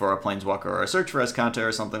dig for a Planeswalker or a search for Escanta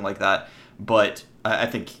or something like that, but I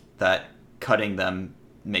think that cutting them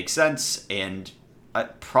makes sense, and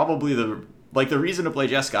probably the reason to play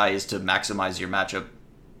Jeskai is to maximize your matchup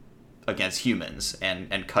against humans,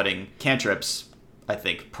 and cutting cantrips, I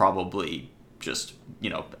think, probably just,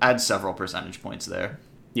 adds several percentage points there.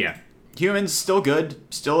 Yeah. Humans, still good,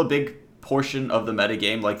 still a big portion of the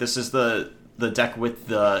metagame. This is the deck with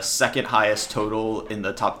the second highest total in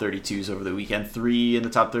the top 32s over the weekend. 3 in the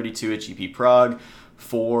top 32 at GP Prague,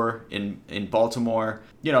 4 in Baltimore.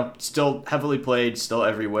 Still heavily played, still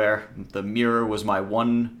everywhere. The Mirror was my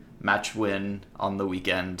one match win on the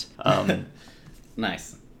weekend.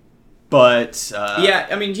 Nice. But... yeah,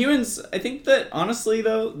 I mean, humans... I think that, honestly,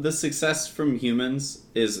 though, the success from humans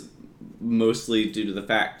is mostly due to the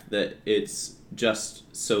fact that it's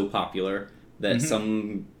just so popular that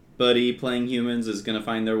somebody playing humans is going to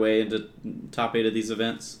find their way into top 8 of these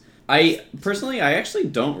events. I actually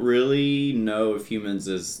don't really know if humans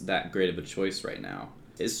is that great of a choice right now.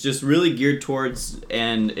 It's just really geared towards,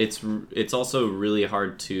 and it's also really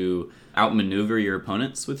hard to outmaneuver your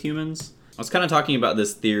opponents with humans. I was kind of talking about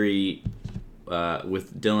this theory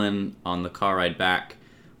with Dylan on the car ride back,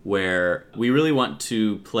 where we really want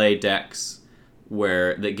to play decks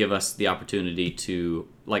that give us the opportunity to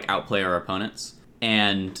outplay our opponents.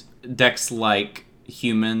 And decks like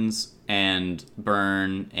humans and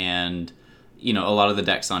burn and a lot of the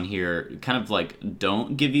decks on here kind of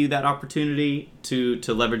don't give you that opportunity to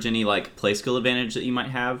leverage any play skill advantage that you might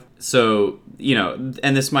have. So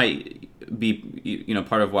and this might be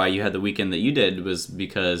part of why you had the weekend that you did, was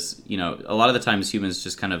because a lot of the times humans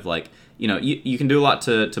just kind of you can do a lot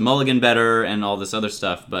to mulligan better and all this other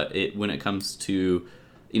stuff, but when it comes to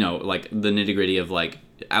the nitty gritty of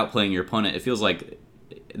outplaying your opponent, it feels like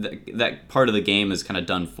that part of the game is kind of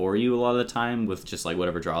done for you a lot of the time with just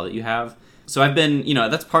whatever draw that you have. So I've been,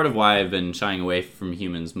 that's part of why I've been shying away from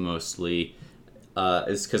humans mostly,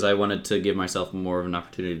 is because I wanted to give myself more of an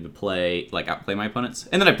opportunity to outplay my opponents.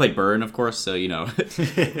 And then I played Burn, of course, so,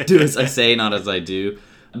 do as I say, not as I do.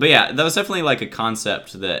 But yeah, that was definitely a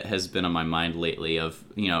concept that has been on my mind lately of,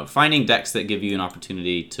 finding decks that give you an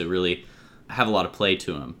opportunity to really have a lot of play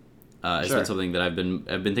to them. It's been something that I've been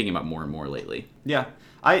thinking about more and more lately. Yeah,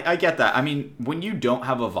 I get that. I mean, when you don't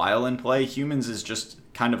have a Vial in play, humans is just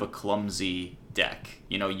kind of a clumsy deck.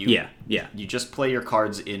 You just play your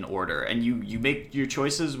cards in order, and you make your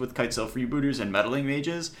choices with Kitesail Freebooters and Meddling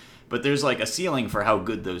Mages, but there's a ceiling for how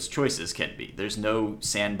good those choices can be. There's no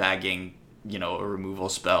sandbagging, a removal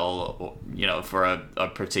spell, for a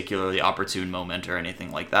particularly opportune moment or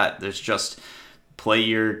anything like that. There's just play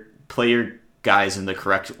your guys in the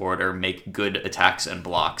correct order, make good attacks and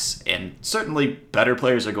blocks, and certainly better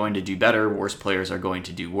players are going to do better, worse players are going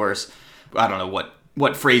to do worse. I don't know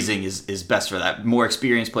what phrasing is best for that. More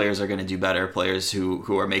experienced players are going to do better, players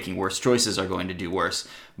who are making worse choices are going to do worse.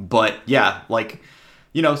 But yeah,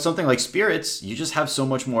 something like Spirits, you just have so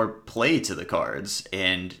much more play to the cards,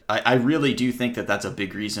 and I really do think that that's a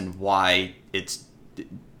big reason why it's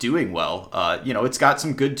doing well. It's got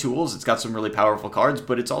some good tools, it's got some really powerful cards,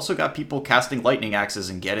 but it's also got people casting lightning axes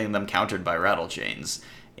and getting them countered by rattle chains.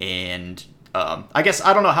 And I guess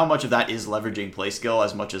I don't know how much of that is leveraging play skill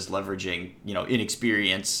as much as leveraging,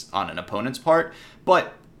 inexperience on an opponent's part.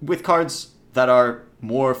 But with cards that are,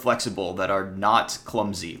 more flexible, that are not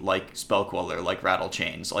clumsy, like Spell Queller, like Rattle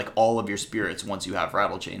Chains, like all of your spirits once you have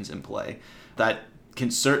Rattle Chains in play, that can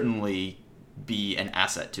certainly be an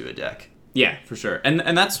asset to a deck. Yeah, for sure. And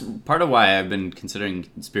that's part of why I've been considering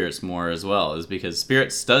spirits more as well, is because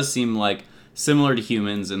spirits does seem like similar to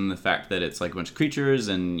humans in the fact that it's like a bunch of creatures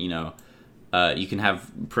and, you know, you can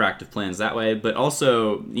have proactive plans that way, but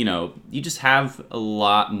also, you know, you just have a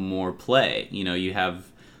lot more play. You know, you have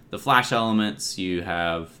the flash elements, you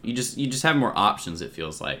just have more options, it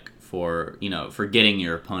feels like, for, you know, for getting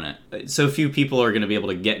your opponent. So few people are going to be able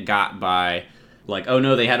to get got by, like, oh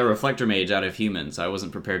no, they had a reflector mage out of humans, I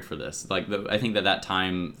wasn't prepared for this. Like, I think that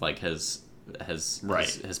time, like, has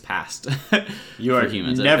passed. You are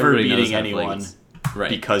humans. never Everybody knows beating how to play anyone these. Right.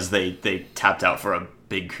 because they tapped out for a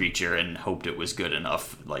big creature and hoped it was good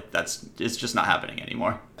enough. Like, it's just not happening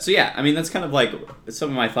anymore. So yeah, I mean, that's kind of like some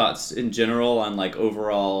of my thoughts in general on like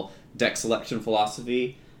overall deck selection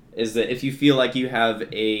philosophy, is that if you feel like you have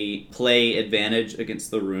a play advantage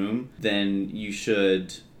against the room, then you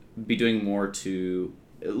should be doing more to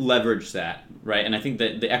leverage that, right? And I think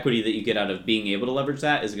that the equity that you get out of being able to leverage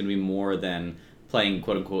that is going to be more than playing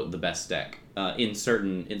quote unquote the best deck in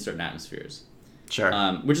certain atmospheres. Sure.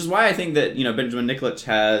 Which is why I think that, you know, Benjamin Nikolic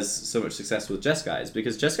has so much success with Jeskai,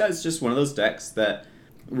 because Jeskai is just one of those decks that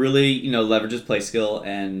really, you know, leverages play skill,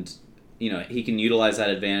 and, you know, he can utilize that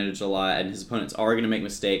advantage a lot, and his opponents are going to make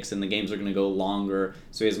mistakes, and the games are going to go longer,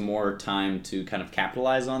 so he has more time to kind of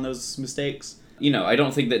capitalize on those mistakes. You know, I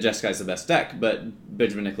don't think that Jeskai is the best deck, but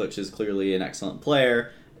Benjamin Nikolic is clearly an excellent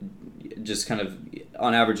player, just kind of,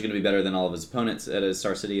 on average, going to be better than all of his opponents at a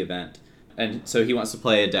Star City event. And so he wants to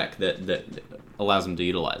play a deck that allows him to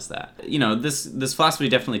utilize that. You know, this philosophy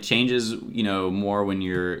definitely changes, you know, more when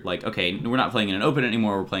you're like, okay, we're not playing in an Open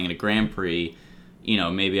anymore, we're playing in a Grand Prix. You know,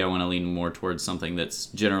 maybe I want to lean more towards something that's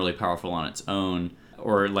generally powerful on its own.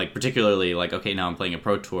 Or, like, particularly, like, okay, now I'm playing a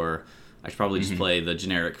Pro Tour, I should probably just play the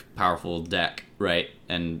generic powerful deck, right?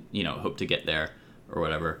 And, you know, hope to get there or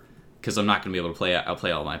whatever. Because I'm not going to be able to outplay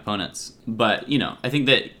all my opponents. But, you know, I think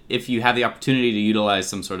that if you have the opportunity to utilize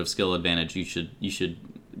some sort of skill advantage, you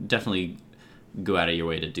should definitely go out of your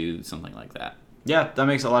way to do something like that. Yeah, that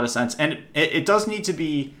makes a lot of sense. And it does need to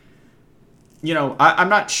be, you know, I'm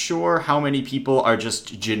not sure how many people are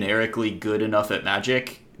just generically good enough at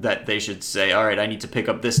Magic that they should say, all right, I need to pick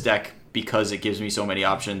up this deck because it gives me so many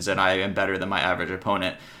options and I am better than my average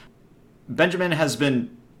opponent. Benjamin has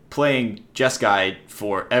been playing Jeskai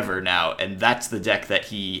forever now, and that's the deck that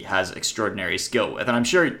he has extraordinary skill with. And I'm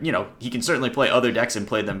sure, you know, he can certainly play other decks and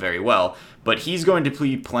play them very well, but he's going to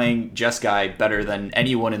be playing Jeskai better than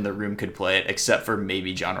anyone in the room could play it, except for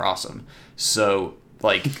maybe John Rossum. So,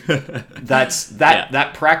 like,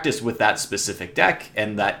 that practice with that specific deck,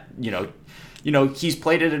 and that, you know, he's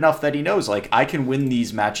played it enough that he knows, like, I can win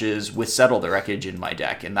these matches with Settle the Wreckage in my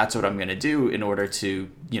deck, and that's what I'm going to do in order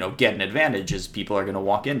to, you know, get an advantage, is people are going to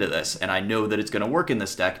walk into this, and I know that it's going to work in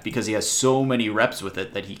this deck because he has so many reps with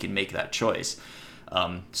it that he can make that choice.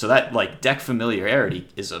 So that, like, deck familiarity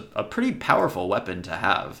is a pretty powerful weapon to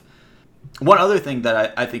have. One other thing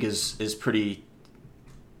that I think is pretty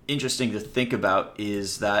interesting to think about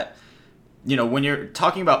is that, you know, when you're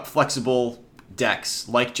talking about flexible decks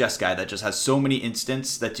like Jeskai that just has so many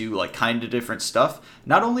instants that do like kind of different stuff,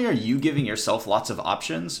 not only are you giving yourself lots of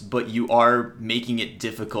options, but you are making it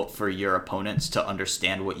difficult for your opponents to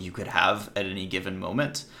understand what you could have at any given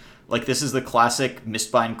moment. Like, this is the classic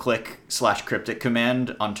Mistbind Click / Cryptic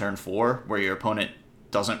command on turn 4, where your opponent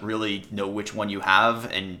doesn't really know which one you have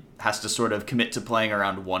and has to sort of commit to playing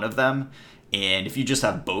around one of them. And if you just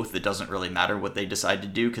have both, it doesn't really matter what they decide to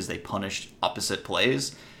do because they punish opposite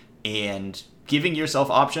plays. And giving yourself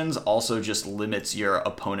options also just limits your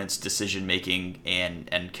opponent's decision making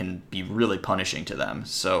and can be really punishing to them.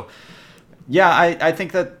 So yeah, I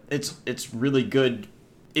think that it's really good.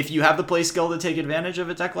 If you have the play skill to take advantage of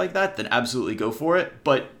a deck like that, then absolutely go for it.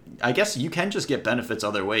 But I guess you can just get benefits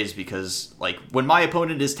other ways, because, like, when my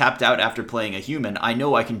opponent is tapped out after playing a human, I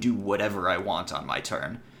know I can do whatever I want on my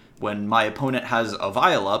turn. When my opponent has a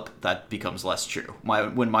Vial up, that becomes less true.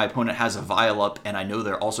 When my opponent has a Vial up and I know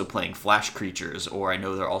they're also playing flash creatures, or I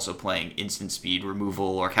know they're also playing instant speed removal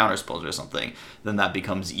or counterspells or something, then that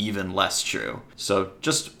becomes even less true. So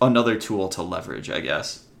just another tool to leverage, I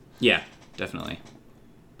guess. Yeah, definitely.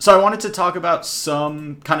 So I wanted to talk about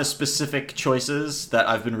some kind of specific choices that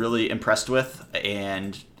I've been really impressed with,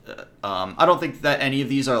 and I don't think that any of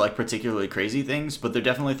these are like particularly crazy things, but they're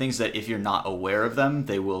definitely things that if you're not aware of them,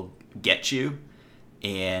 they will get you.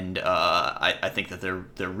 And I think that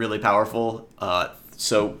they're really powerful.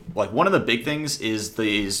 So, like, one of the big things is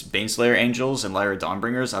these Baneslayer Angels and Lyra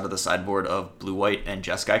Dawnbringers out of the sideboard of Blue-White and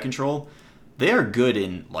Jeskai control. They are good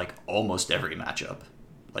in, like, almost every matchup.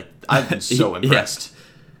 Like, I've been so impressed.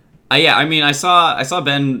 Yeah, I mean, I saw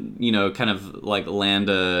Ben, kind of like land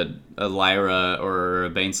a Lyra or a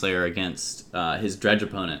Baneslayer against his Dredge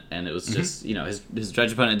opponent, and it was just, his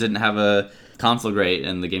Dredge opponent didn't have a Conflagrate,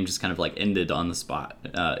 and the game just kind of like ended on the spot.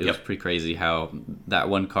 It was pretty crazy how that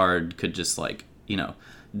one card could just like,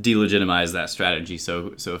 delegitimize that strategy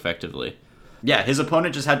so effectively. Yeah, his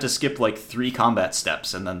opponent just had to skip like 3 combat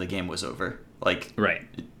steps, and then the game was over. Like, right.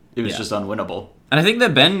 It was just unwinnable. And I think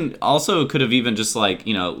that Ben also could have even just like,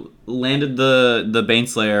 landed the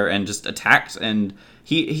Baneslayer and just attacked, and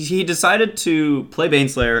he decided to play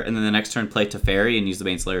Baneslayer and then the next turn play Teferi and use the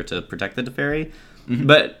Baneslayer to protect the Teferi. Mm-hmm.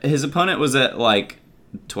 But his opponent was at like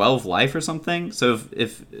 12 life or something. So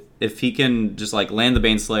if he can just like land the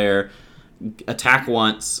Baneslayer, attack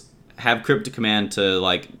once, have Cryptic Command to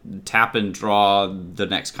like tap and draw the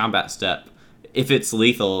next combat step, if it's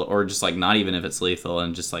lethal, or just like not even if it's lethal,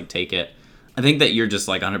 and just like take it, I think that you're just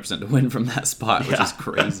like 100% to win from that spot, which is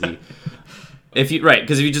crazy.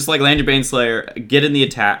 Because if you just like land your Baneslayer, get in the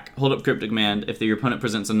attack, hold up Cryptic Command, if your opponent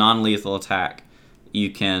presents a non-lethal attack, you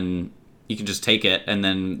can just take it, and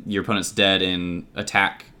then your opponent's dead in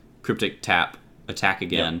attack, Cryptic tap, attack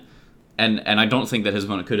again. Yep. And I don't think that his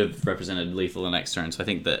opponent could have represented lethal the next turn, so I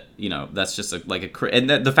think that, that's just and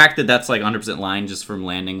the fact that that's like 100% line just from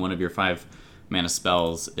landing one of your 5 mana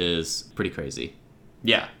spells is pretty crazy.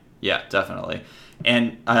 Yeah, definitely.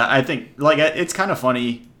 And I think, like, it's kind of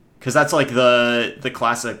funny, because that's, like, the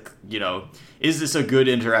classic, is this a good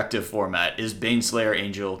interactive format? Is Baneslayer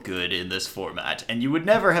Angel good in this format? And you would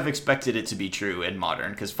never have expected it to be true in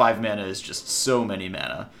Modern, because 5 mana is just so many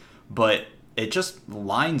mana. But it just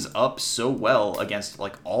lines up so well against,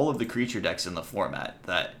 like, all of the creature decks in the format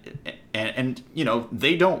that... And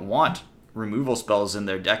they don't want removal spells in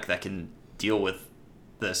their deck that can deal with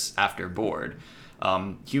this after board.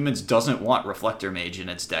 Humans doesn't want Reflector Mage in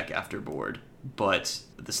its deck after board, but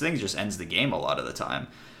this thing just ends the game a lot of the time.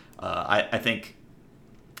 I think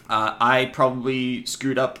I probably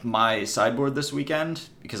screwed up my sideboard this weekend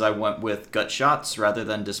because I went with Gut Shots rather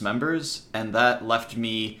than Dismembers, and that left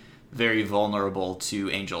me very vulnerable to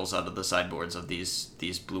Angels out of the sideboards of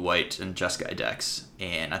these Blue-White and Jeskai decks.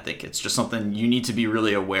 And I think it's just something you need to be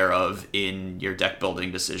really aware of in your deck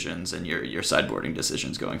building decisions and your sideboarding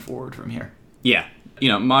decisions going forward from here. Yeah.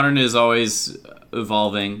 Modern is always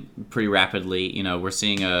evolving pretty rapidly. We're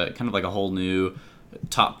seeing a kind of like a whole new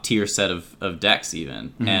top tier set of decks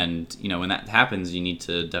even. Mm-hmm. And, when that happens, you need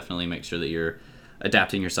to definitely make sure that you're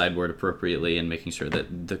adapting your sideboard appropriately and making sure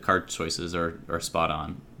that the card choices are spot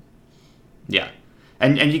on. Yeah.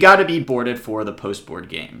 And you got to be boarded for the post-board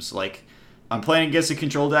games. Like, I'm playing against a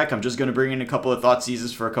control deck, I'm just going to bring in a couple of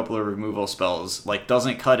Thoughtseizes for a couple of removal spells. Like,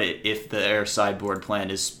 doesn't cut it if their sideboard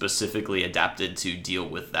plan is specifically adapted to deal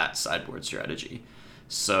with that sideboard strategy.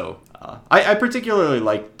 So, I particularly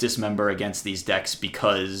like Dismember against these decks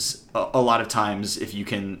because a lot of times if you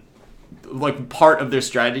can... Like, part of their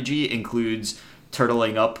strategy includes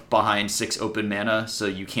turtling up behind 6 open mana so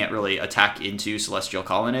you can't really attack into Celestial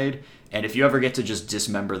Colonnade. And if you ever get to just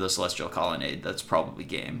dismember the Celestial Colonnade, that's probably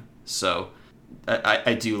game. So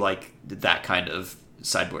I do like that kind of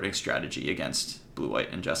sideboarding strategy against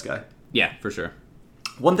Blue-White and Jeskai. Yeah, for sure.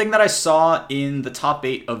 One thing that I saw in the top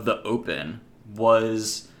 8 of the Open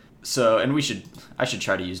was... I should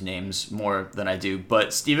try to use names more than I do,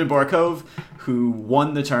 but Steven Borakov, who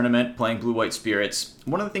won the tournament playing Blue-White Spirits,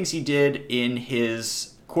 one of the things he did in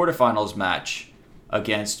his quarterfinals match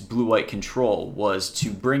against Blue-White Control was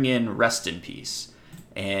to bring in Rest in Peace.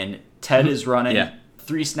 And Ted is running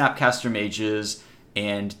 3 Snapcaster Mages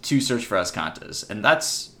and 2 Search for Azkantas. And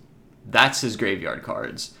that's his graveyard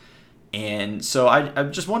cards. And so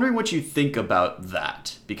I'm just wondering what you think about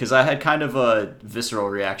that, because I had kind of a visceral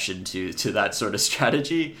reaction to that sort of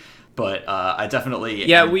strategy, but I definitely...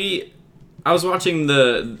 Yeah, I was watching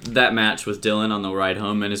that match with Dylan on the ride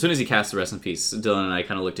home, and as soon as he cast the Rest in Peace, Dylan and I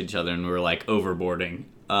kind of looked at each other and we were like overboarding.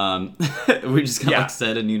 We just kind of like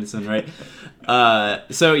said in unison, right?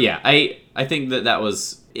 So yeah, I think that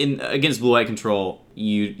was against Blue-White Control.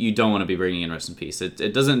 You don't want to be bringing in Rest in Peace.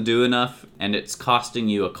 It doesn't do enough, and it's costing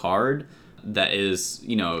you a card that is,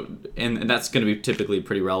 and that's going to be typically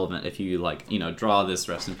pretty relevant if you draw this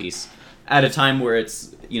Rest in Peace at a time where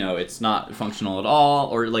it's not functional at all,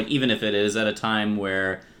 or even if it is at a time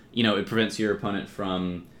where it prevents your opponent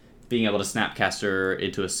from being able to Snapcaster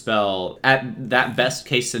into a spell. At that best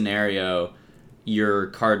case scenario, your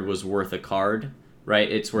card was worth a card, right?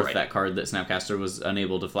 It's worth that card that Snapcaster was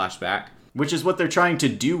unable to flash back. Which is what they're trying to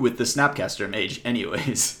do with the Snapcaster Mage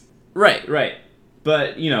anyways. Right.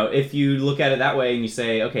 But, if you look at it that way and you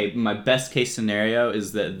say, okay, my best case scenario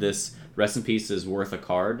is that this Rest in Peace is worth a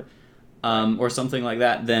card, or something like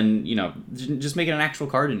that, then, just make it an actual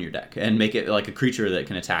card in your deck and make it like a creature that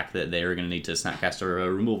can attack that they are going to need to Snapcaster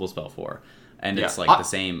a removal spell for. And it's the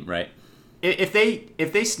same, right? If they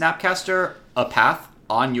Snapcaster a Path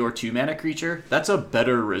on your 2-mana creature, that's a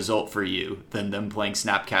better result for you than them playing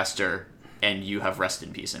Snapcaster and you have Rest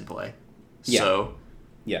in Peace in play. Yeah. So,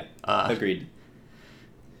 yeah, agreed.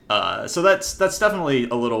 So that's definitely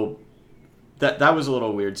a little... That was a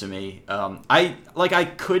little weird to me.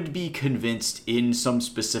 I could be convinced in some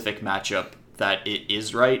specific matchup that it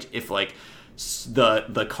is right if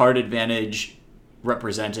the card advantage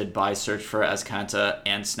represented by Search for Azcanta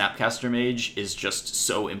and Snapcaster Mage is just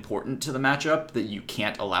so important to the matchup that you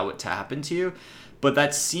can't allow it to happen to you. But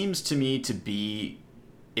that seems to me to be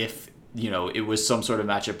if it was some sort of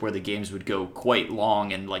matchup where the games would go quite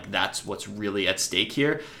long and that's what's really at stake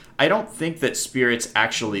here. I don't think that Spirits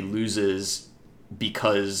actually loses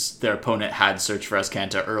because their opponent had Search for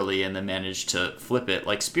Azcanta early and then managed to flip it.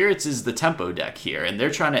 Spirits is the tempo deck here, and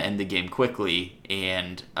they're trying to end the game quickly,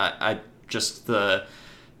 and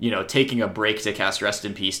taking a break to cast Rest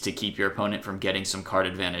in Peace to keep your opponent from getting some card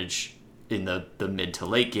advantage in the mid to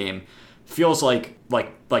late game feels like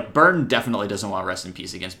Burn definitely doesn't want Rest in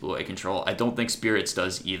Peace against Blue-White Control. I don't think Spirits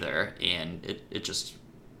does either, and it just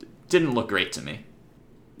didn't look great to me.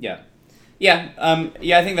 Yeah.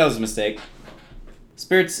 I think that was a mistake.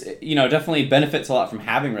 Spirits, definitely benefits a lot from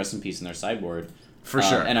having Rest in Peace in their sideboard. For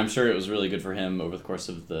sure. And I'm sure it was really good for him over the course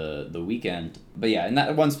of the weekend. But yeah, in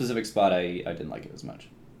that one specific spot, I didn't like it as much.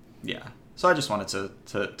 Yeah. So I just wanted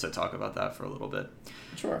to talk about that for a little bit.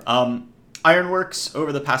 Sure. Ironworks,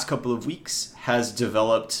 over the past couple of weeks, has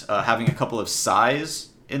developed having a couple of Sighs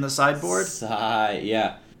in the sideboard.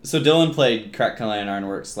 Yeah. So Dylan played Crack Clan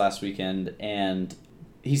Ironworks last weekend, and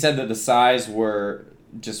he said that the Sighs were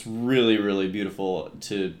just really, really beautiful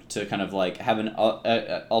to kind of have an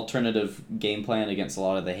alternative game plan against a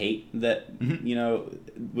lot of the hate that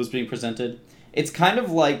was being presented. It's kind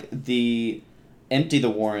of like the Empty the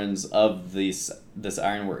Warrens of this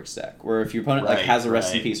Ironworks deck, where if your opponent has a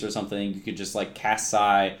Rest in Peace or something, you could just cast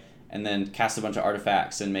Sigh and then cast a bunch of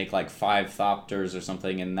artifacts and make 5 Thopters or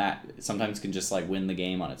something, and that sometimes can just win the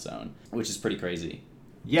game on its own, which is pretty crazy.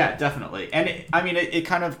 Yeah, definitely. And it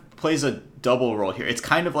kind of plays a double role here. It's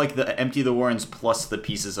kind of like the Empty the Warrens plus the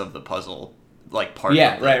pieces of the puzzle, part of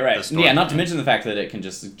the story. Yeah, not to mention the fact that it can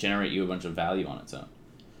just generate you a bunch of value on its own.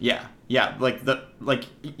 Yeah.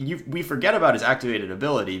 We forget about his activated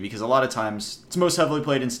ability because a lot of times it's most heavily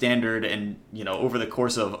played in Standard, and over the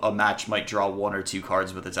course of a match might draw 1 or 2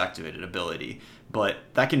 cards with its activated ability. But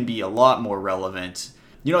that can be a lot more relevant.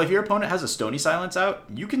 If your opponent has a Stony Silence out,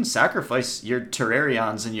 you can sacrifice your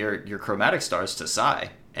Terrarions and your Chromatic Stars to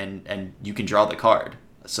Sigh, and you can draw the card.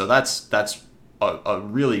 So that's a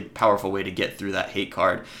really powerful way to get through that hate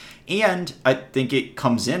card. And I think it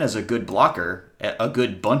comes in as a good blocker, a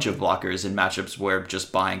good bunch of blockers in matchups where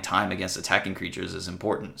just buying time against attacking creatures is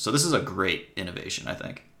important. So this is a great innovation, I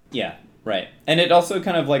think. Yeah. Right. And it also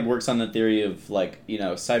kind of works on the theory of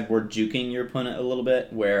sideboard juking your opponent a little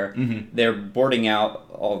bit, where they're boarding out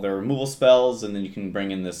all their removal spells, and then you can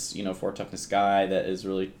bring in this 4 toughness guy that is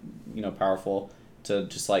really powerful to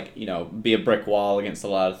just be a brick wall against a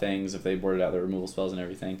lot of things if they boarded out their removal spells and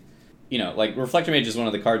everything. Reflector Mage is one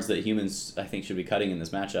of the cards that humans I think should be cutting in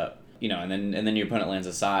this matchup. And then your opponent lands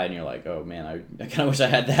a Sigh, and you're like, oh man, I kind of wish I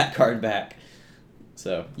had that card back.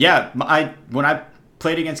 So yeah, when I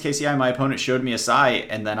played against KCI, my opponent showed me a Sigh,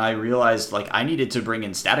 and then I realized I needed to bring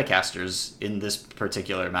in Staticasters in this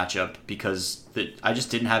particular matchup because I just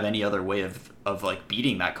didn't have any other way of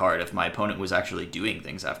beating that card if my opponent was actually doing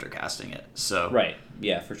things after casting it. So right,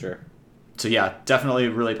 yeah, for sure. So yeah, definitely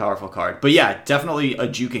a really powerful card. But yeah, definitely a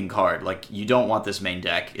juking card. You don't want this main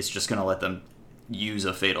deck. It's just gonna let them use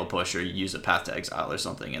a Fatal Push or use a Path to Exile or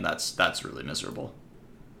something, and that's really miserable.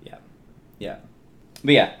 Yeah.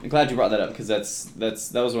 But yeah, I'm glad you brought that up because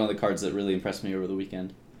that was one of the cards that really impressed me over the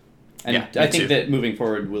weekend. And yeah, I think that moving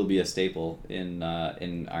forward will be a staple in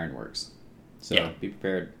Ironworks. So yeah. Be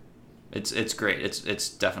prepared. It's great. It's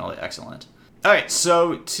definitely excellent. All right,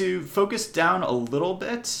 so to focus down a little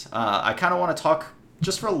bit, I kind of want to talk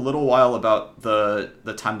just for a little while about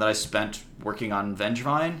the time that I spent working on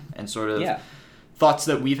Vengevine and sort of thoughts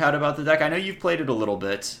that we've had about the deck. I know you've played it a little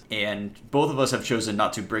bit, and both of us have chosen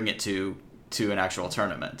not to bring it to an actual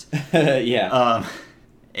tournament. Yeah.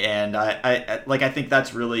 And I think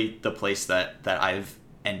that's really the place that I've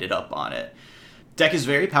ended up on it. Deck is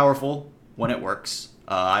very powerful when it works.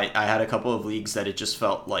 I had a couple of leagues that it just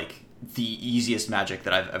felt like the easiest Magic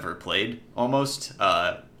that I've ever played, almost.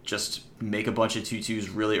 Just make a bunch of 2/2s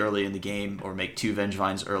really early in the game, or make 2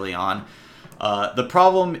 Vengevines early on. The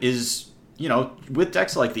problem is, with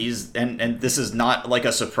decks like these, and this is not like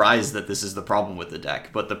a surprise that this is the problem with the deck,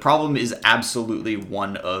 but the problem is absolutely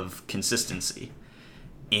one of consistency.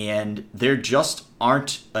 And there just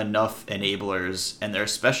aren't enough enablers, and there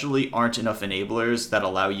especially aren't enough enablers that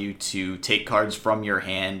allow you to take cards from your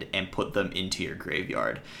hand and put them into your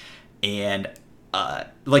graveyard. And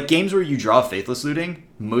like games where you draw Faithless Looting,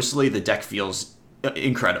 mostly the deck feels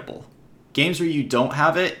incredible. Games where you don't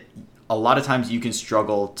have it, a lot of times you can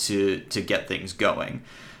struggle to get things going.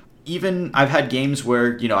 Even I've had games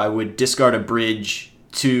where, I would discard a bridge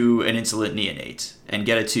to an Insolent Neonate and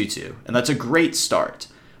get a 2/2, and that's a great start.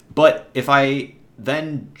 But if I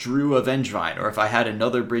then drew a Vengevine, or if I had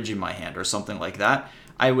another bridge in my hand or something like that,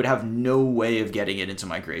 I would have no way of getting it into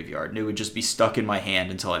my graveyard, and it would just be stuck in my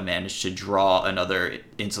hand until I managed to draw another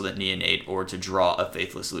Insolent Neonate or to draw a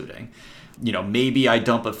Faithless Looting. Maybe I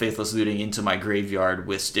dump a Faithless Looting into my graveyard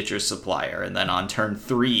with Stitcher's Supplier, and then on turn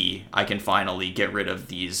 3, I can finally get rid of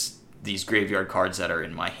these graveyard cards that are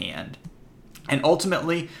in my hand. And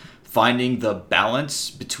ultimately, finding the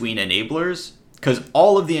balance between enablers, because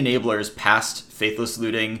all of the enablers past Faithless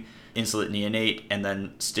Looting, Insolent Neonate, and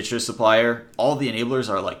then Stitcher's Supplier, all the enablers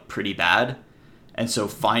are like pretty bad. And so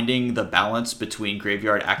finding the balance between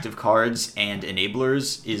graveyard active cards and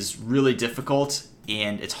enablers is really difficult,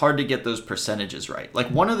 and it's hard to get those percentages right. Like,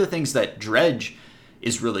 one of the things that Dredge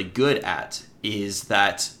is really good at is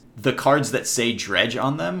that the cards that say Dredge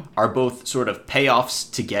on them are both sort of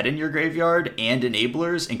payoffs to get in your graveyard and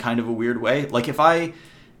enablers in kind of a weird way. Like, if I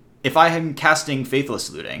am casting Faithless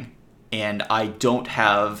Looting and I don't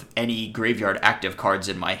have any graveyard active cards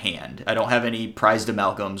in my hand, I don't have any Prized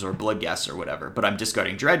Amalgams or Bloodghasts or whatever, but I'm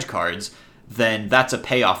discarding Dredge cards, then that's a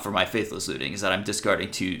payoff for my Faithless Looting, is that I'm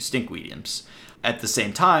discarding 2 Stinkweed Imps. At the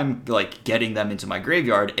same time, like, getting them into my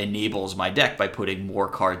graveyard enables my deck by putting more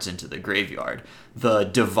cards into the graveyard. The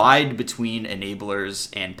divide between enablers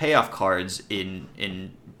and payoff cards in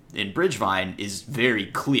Bridgevine is very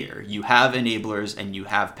clear. You have enablers and you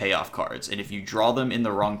have payoff cards, and if you draw them in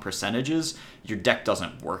the wrong percentages, your deck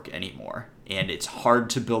doesn't work anymore. And it's hard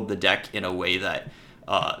to build the deck in a way that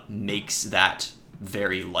makes that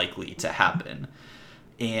very likely to happen.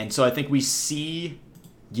 And so I think we see,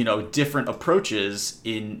 different approaches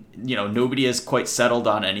in, nobody has quite settled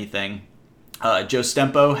on anything. Joe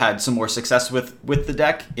Stempo had some more success with the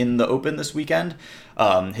deck in the Open this weekend.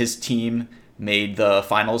 His team made the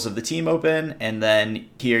finals of the Team Open, and then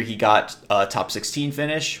here he got a top 16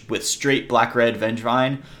 finish with straight black-red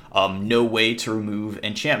Vengevine. No way to remove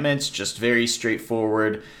enchantments, just very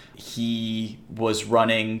straightforward. He was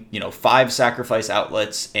running, 5 Sacrifice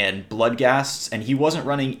Outlets and Bloodghasts, and he wasn't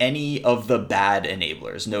running any of the bad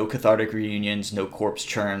enablers. No Cathartic Reunions, no Corpse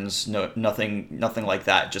Churns, nothing like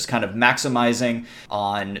that. Just kind of maximizing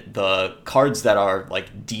on the cards that are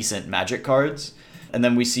like decent Magic cards. And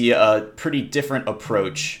then we see a pretty different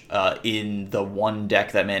approach in the one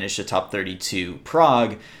deck that managed to top 32,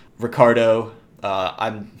 Prague. Ricardo,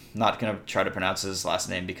 I'm not going to try to pronounce his last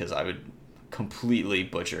name because I would completely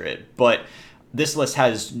butcher it. But this list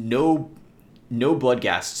has no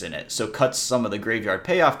Bloodghasts in it, so cuts some of the graveyard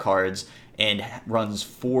payoff cards and runs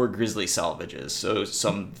 4 Grisly Salvages. So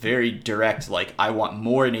some very direct, like, I want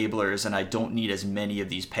more enablers and I don't need as many of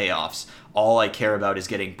these payoffs. All I care about is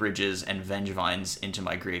getting bridges and Vengevines into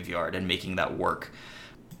my graveyard and making that work.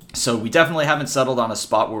 So we definitely haven't settled on a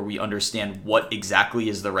spot where we understand what exactly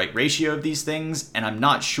is the right ratio of these things, and I'm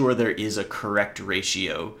not sure there is a correct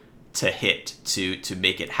ratio to hit to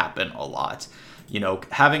make it happen a lot.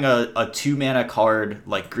 Having a 2-mana card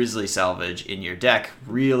like Grisly Salvage in your deck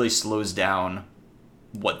really slows down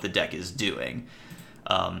what the deck is doing.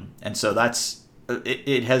 And so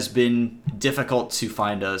it has been difficult to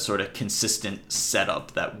find a sort of consistent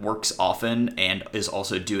setup that works often and is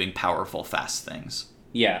also doing powerful, fast things.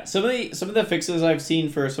 Yeah, some of the fixes I've seen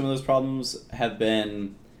for some of those problems have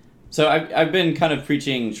been... So I've been kind of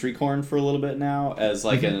preaching Shriekhorn for a little bit now as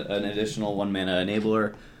like an additional 1-mana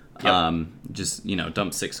enabler. Yep. Just,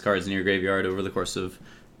 dump 6 cards in your graveyard over the course of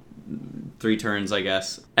 3 turns, I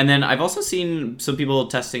guess. And then I've also seen some people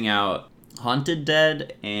testing out Haunted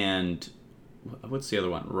Dead and what's the other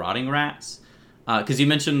one? Rotting Rats. Because you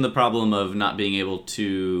mentioned the problem of not being able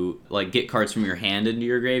to like get cards from your hand into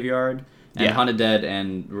your graveyard. And Haunted Dead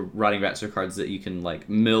and Rotting Rats are cards that you can like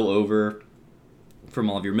mill over from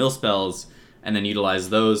all of your mill spells and then utilize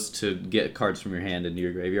those to get cards from your hand into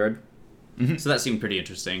your graveyard. Mm-hmm. So that seemed pretty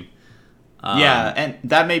interesting. Yeah, and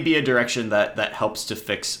that may be a direction that helps to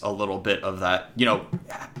fix a little bit of that,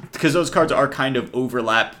 because those cards are kind of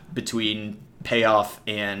overlap between payoff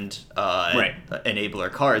and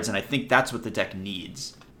enabler cards, and I think that's what the deck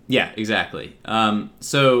needs. Yeah, exactly.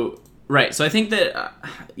 So I think that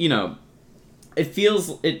it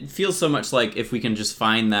feels so much like if we can just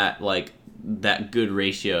find that that good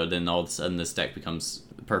ratio, then all of a sudden this deck becomes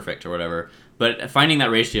perfect or whatever. But finding that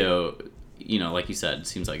ratio, like you said,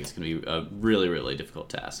 seems like it's going to be a really, really difficult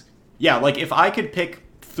task. Yeah, like if I could pick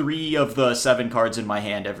 3 of the 7 cards in my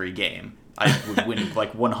hand every game, I would win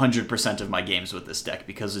 100% of my games with this deck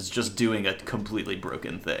because it's just doing a completely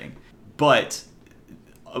broken thing. But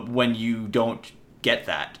when you don't get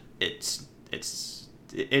that,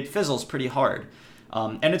 it fizzles pretty hard.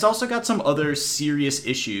 And it's also got some other serious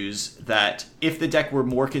issues that if the deck were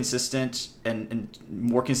more consistent and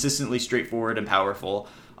more consistently straightforward and powerful,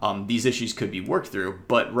 these issues could be worked through.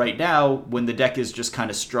 But right now, when the deck is just kind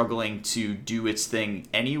of struggling to do its thing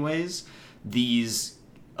anyways, these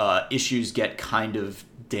issues get kind of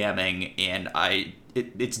damning, and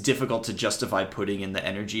it's difficult to justify putting in the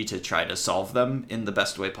energy to try to solve them in the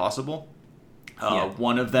best way possible.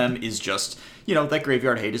 One of them is just, that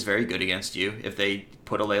Graveyard Hate is very good against you. If they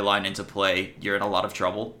put a Leyline into play, you're in a lot of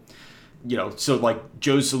trouble. So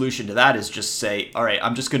Joe's solution to that is just say, all right,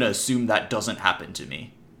 I'm just going to assume that doesn't happen to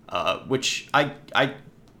me, which I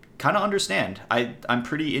kind of understand. I'm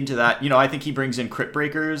pretty into that. I think he brings in Crypt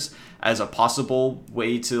Breakers as a possible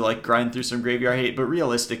way to grind through some Graveyard Hate, but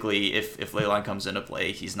realistically, if Leyline comes into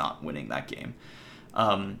play, he's not winning that game.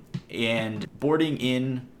 And boarding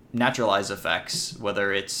in naturalize effects,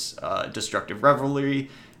 whether it's Destructive Revelry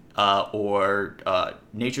or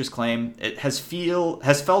Nature's Claim, it has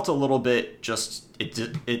felt a little bit just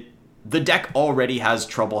the deck already has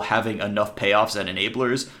trouble having enough payoffs and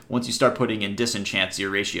enablers. Once you start putting in disenchants, your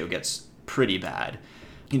ratio gets pretty bad.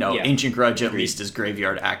 Ancient Grudge at least is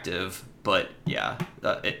graveyard active, but yeah,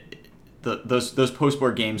 those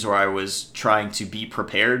post-board games where I was trying to be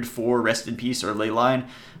prepared for Rest in Peace or Leyline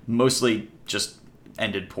mostly just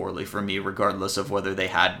ended poorly for me, regardless of whether they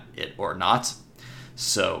had it or not.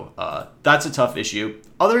 So that's a tough issue.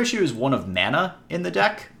 Other issue is one of mana in the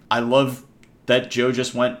deck. I love that Joe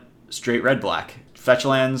just went straight red-black. Fetch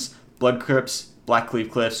lands, Blood Crypts, Blackcleave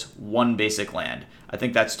Cliffs, 1 basic land. I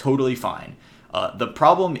think that's totally fine. The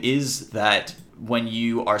problem is that when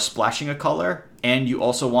you are splashing a color and you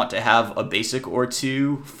also want to have a basic or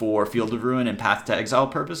 2 for Field of Ruin and Path to Exile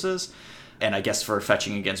purposes, and I guess for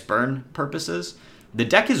fetching against burn purposes, the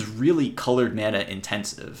deck is really colored mana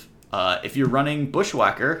intensive. If you're running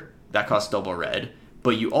Bushwhacker, that costs double red,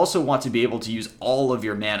 but you also want to be able to use all of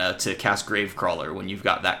your mana to cast Gravecrawler when you've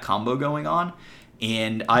got that combo going on.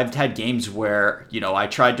 And I've had games where, I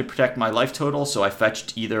tried to protect my life total, so I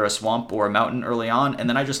fetched either a swamp or a mountain early on, and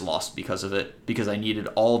then I just lost because of it, because I needed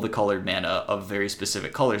all the colored mana of very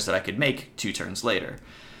specific colors that I could make 2 turns later.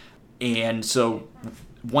 And so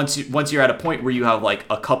once you're at a point where you have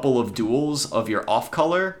a couple of duels of your off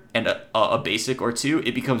color and a basic or 2,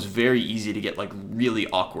 it becomes very easy to get really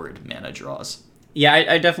awkward mana draws. Yeah,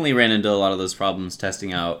 I definitely ran into a lot of those problems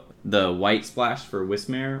testing out the white splash for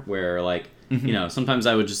Wismere, where sometimes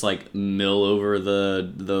I would just mill over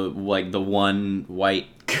the one white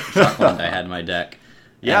shotgun I had in my deck.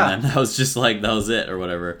 Yeah, and then that was just that was it or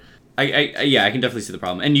whatever. I can definitely see the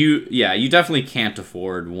problem, and you definitely can't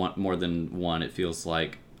afford more than one. It feels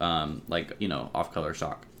like off color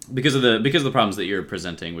shock because of the problems that you're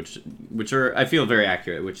presenting, which are I feel very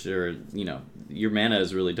accurate. Which are your mana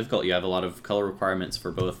is really difficult. You have a lot of color requirements for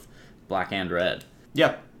both black and red.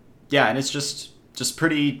 Yeah, and it's just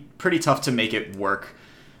pretty tough to make it work.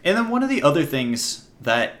 And then one of the other things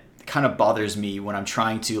that kind of bothers me when I'm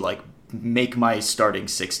trying to make my starting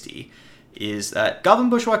 60 is that Goblin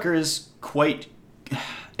Bushwhacker is quite...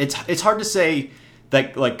 It's hard to say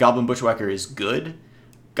that Goblin Bushwhacker is good.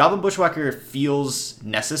 Goblin Bushwhacker feels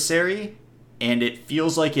necessary, and it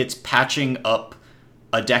feels like it's patching up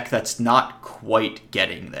a deck that's not quite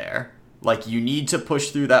getting there. You need to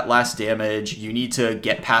push through that last damage, you need to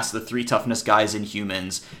get past the 3 toughness guys in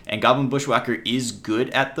humans, and Goblin Bushwhacker is good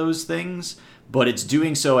at those things, but it's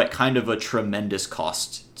doing so at kind of a tremendous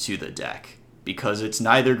cost to the deck. Because it's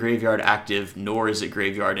neither graveyard active, nor is it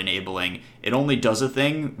graveyard enabling. It only does a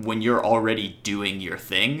thing when you're already doing your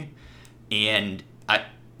thing. And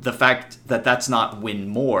the fact that that's not win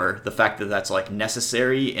more, the fact that that's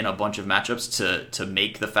necessary in a bunch of matchups to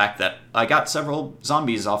make the fact that I got several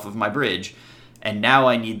zombies off of my bridge, and now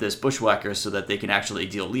I need this Bushwhacker so that they can actually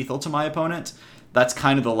deal lethal to my opponent, that's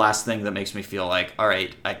kind of the last thing that makes me feel like, all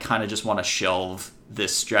right, I kind of just want to shelve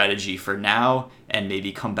this strategy for now and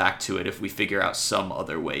maybe come back to it if we figure out some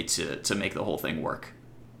other way to make the whole thing work.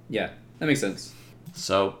 Yeah, that makes sense.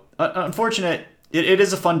 So, unfortunate. It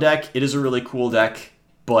is a fun deck. It is a really cool deck.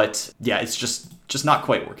 But, yeah, it's just not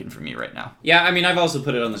quite working for me right now. Yeah, I mean, I've also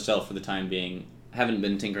put it on the shelf for the time being. Haven't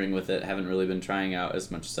been tinkering with it. Haven't really been trying out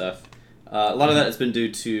as much stuff. A lot of that has been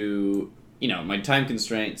due to, my time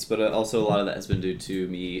constraints, but also a lot of that has been due to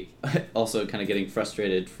me also kind of getting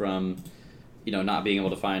frustrated from, not being able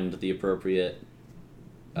to find the appropriate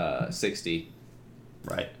 60.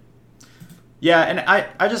 Right. Yeah, and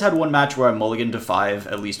I just had one match where I mulliganed to 5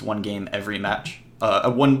 at least one game every match.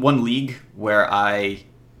 One league where I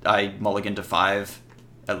mulliganed to 5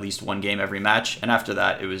 at least one game every match, and after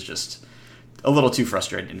that it was just a little too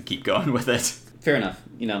frustrating to keep going with it. Fair enough,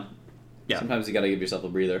 Yeah. Sometimes you gotta give yourself a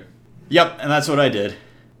breather. Yep, and that's what I did.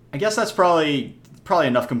 I guess that's probably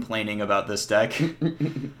enough complaining about this deck.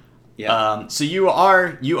 Yeah. So you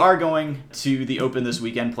are going to the Open this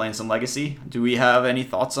weekend playing some Legacy. Do we have any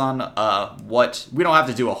thoughts on what... We don't have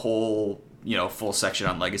to do a whole, full section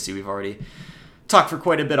on Legacy. We've already talked for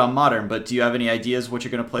quite a bit on Modern, but do you have any ideas what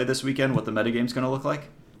you're going to play this weekend, what the metagame's going to look like?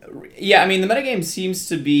 Yeah, I mean, the metagame seems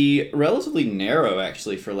to be relatively narrow,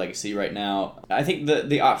 actually, for Legacy right now. I think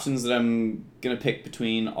the options that I'm going to pick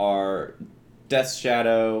between are Death's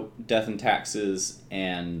Shadow, Death and Taxes,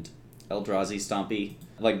 and Eldrazi Stompy.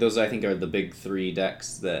 Like, those, I think, are the big 3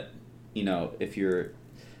 decks that, if you're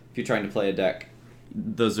trying to play a deck,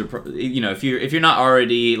 those are, if you're not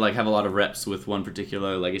already, like, have a lot of reps with one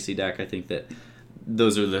particular Legacy deck, I think that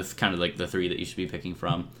those are the kind of, like, the 3 that you should be picking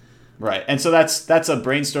from. Right, and so that's a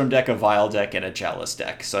Brainstorm deck, a Vial deck, and a Chalice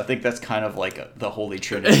deck. So I think that's kind of like the holy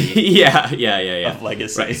trinity. yeah. Of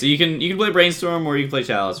Legacy. Right. So you can play Brainstorm, or you can play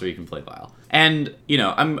Chalice, or you can play Vial. And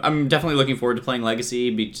I'm definitely looking forward to playing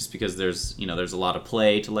Legacy, just because there's a lot of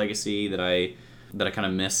play to Legacy that I kind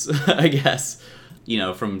of miss, I guess.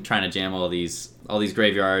 From trying to jam all these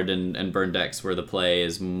graveyard and burn decks where the play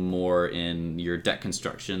is more in your deck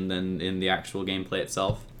construction than in the actual gameplay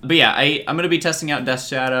itself. But yeah, I'm going to be testing out Death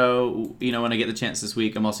Shadow, when I get the chance this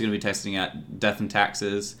week. I'm also going to be testing out Death and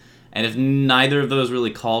Taxes. And if neither of those really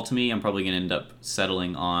call to me, I'm probably going to end up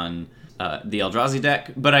settling on the Eldrazi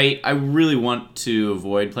deck. But I really want to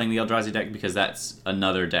avoid playing the Eldrazi deck because that's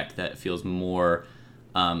another deck that feels more...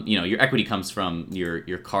 your equity comes from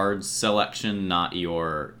your card selection, not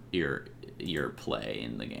your play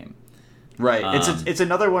in the game. Right. It's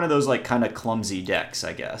another one of those like kind of clumsy decks,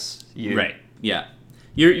 I guess. Right. Yeah.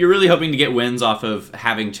 You're really hoping to get wins off of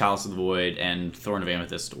having Chalice of the Void and Thorn of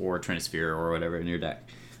Amethyst or Trinisphere or whatever in your deck.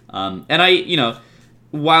 And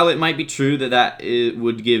while it might be true that it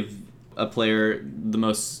would give a player the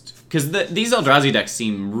most... Because these Eldrazi decks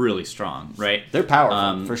seem really strong, right? They're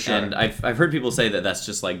powerful, for sure. And I've heard people say that that's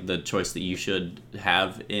just like the choice that you should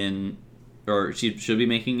have or should be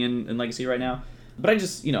making in Legacy right now. But I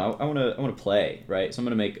just, I want to play, right? So I'm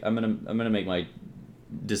gonna make my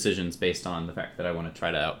decisions based on the fact that I want to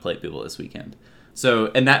try to outplay people this weekend.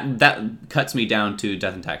 So, and that cuts me down to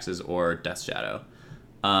Death and Taxes or Death Shadow.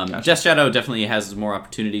 Gotcha. Death Shadow definitely has more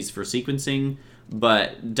opportunities for sequencing,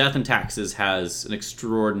 but Death and Taxes has an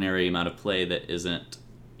extraordinary amount of play that isn't,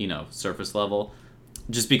 surface level,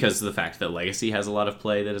 just because of the fact that Legacy has a lot of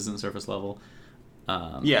play that isn't surface level.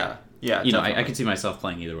 Yeah. I could see myself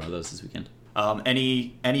playing either one of those this weekend.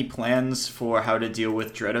 Any plans for how to deal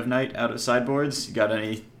with Dread of Night out of sideboards? You got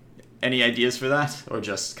any ideas for that, or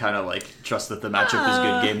just kind of like trust that the matchup is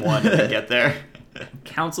good game 1 and then get there?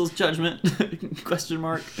 Council's judgment? Question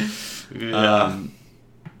mark. Yeah.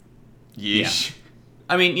 Yeesh. Yeah.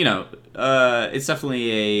 I mean, it's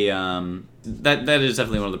definitely a that is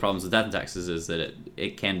definitely one of the problems with Death and Taxes is that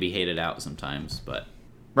it can be hated out sometimes, but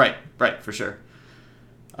right, for sure.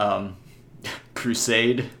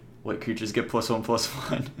 Crusade. What creatures get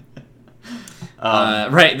 +1/+1?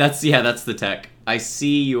 Right, that's the tech. I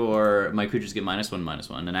see my creatures get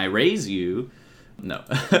 -1/-1, and I raise you. No.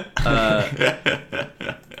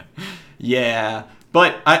 Yeah.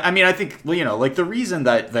 But, I think, like, the reason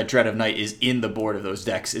that Dread of Night is in the board of those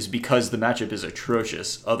decks is because the matchup is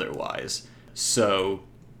atrocious otherwise. So,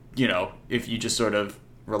 if you just sort of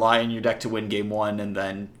rely on your deck to win game 1 and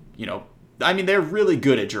then, they're really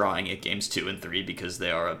good at drawing at games 2 and 3 because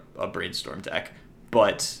they are a Brainstorm deck.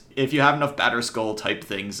 But if you have enough Batterskull type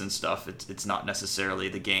things and stuff, it's not necessarily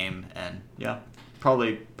the game. And, yeah,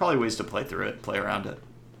 probably ways to play around it.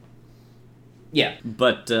 Yeah,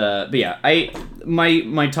 but yeah,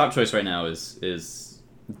 my top choice right now is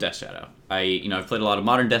Death Shadow. I've played a lot of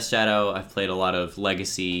Modern Death Shadow. I've played a lot of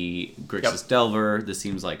Legacy Grixis Delver. This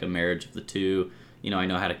seems like a marriage of the two. I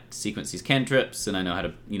know how to sequence these cantrips, and I know how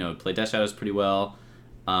to, play Death Shadows pretty well.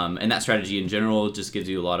 And that strategy in general just gives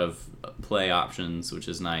you a lot of play options, which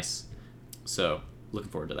is nice. So, looking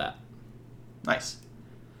forward to that. Nice.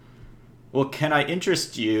 Well, can I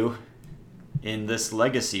interest you in this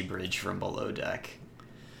Legacy Bridge from Below Deck?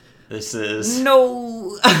 This is...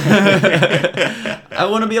 No! I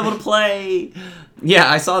want to be able to play! Yeah,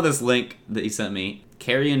 I saw this link that you sent me.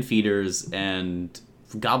 Carrion Feeders and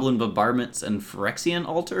Goblin Bombardments and Phyrexian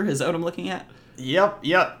Altar, is that what I'm looking at? Yep.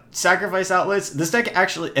 Sacrifice outlets. This deck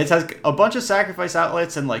actually, it has a bunch of sacrifice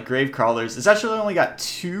outlets and like grave crawlers. It's actually only got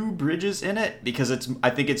 2 bridges in it because I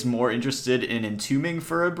think it's more interested in entombing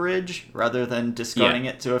for a bridge rather than discarding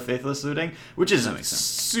it to a Faithless Looting, which is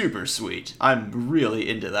super sweet. I'm really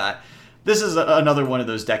into that. This is another one of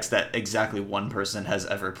those decks that exactly one person has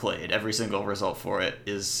ever played. Every single result for it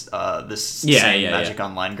is this same Magic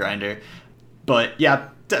Online grinder. But yeah,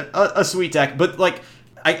 a sweet deck. But like,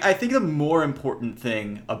 I think the more important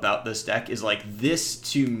thing about this deck is like, this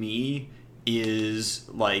to me is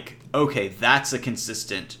like, okay, that's a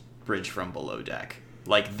consistent Bridge from Below deck.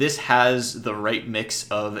 Like, this has the right mix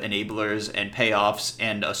of enablers and payoffs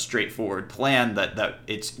and a straightforward plan that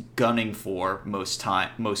it's gunning for most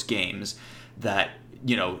games. That,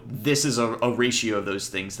 this is a ratio of those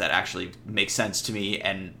things that actually makes sense to me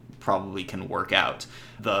and probably can work out.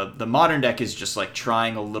 The modern deck is just like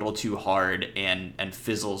trying a little too hard and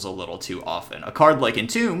fizzles a little too often. A card like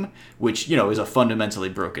Entomb, which, is a fundamentally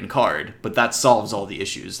broken card, but that solves all the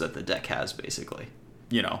issues that the deck has, basically.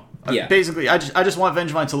 Basically, I just want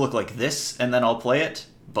Vengevine to look like this, and then I'll play it.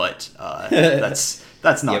 But that's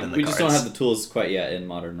not in the cards. We just don't have the tools quite yet in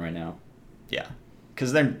Modern right now. Yeah,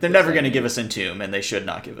 because they're never going to give us Entomb, and they should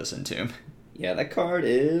not give us Entomb. Yeah, that card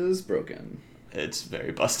is broken. It's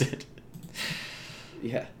very busted.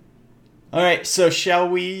 Yeah. All right, so shall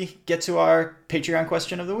we get to our Patreon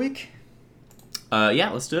question of the week? Yeah,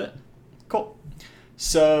 let's do it. Cool.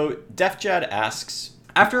 So Def Jad asks,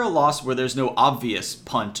 after a loss where there's no obvious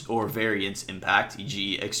punt or variance impact,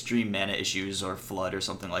 e.g. extreme mana issues or flood or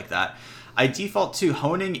something like that, I default to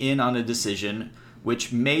honing in on a decision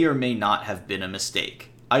which may or may not have been a mistake.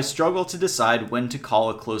 I struggle to decide when to call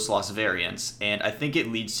a close loss variance, and I think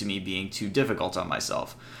it leads to me being too difficult on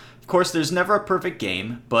myself. Of course, there's never a perfect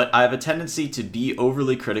game, but I have a tendency to be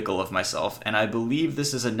overly critical of myself, and I believe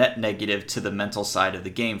this is a net negative to the mental side of the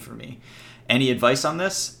game for me. Any advice on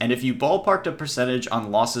this? And if you ballparked a percentage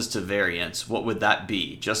on losses to variance, what would that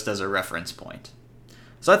be, just as a reference point?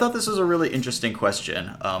 So I thought this was a really interesting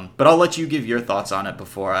question, but I'll let you give your thoughts on it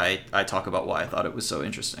before I talk about why I thought it was so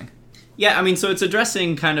interesting. Yeah, I mean, so it's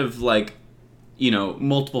addressing kind of like,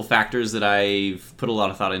 multiple factors that I've put a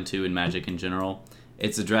lot of thought into in Magic in general.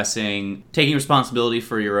 It's addressing taking responsibility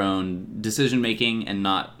for your own decision-making and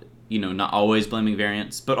not always blaming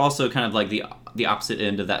variance, but also kind of like the opposite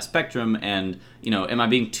end of that spectrum. And, am I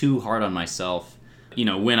being too hard on myself,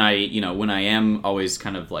 when I am always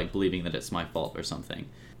kind of like believing that it's my fault or something.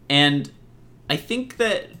 And I think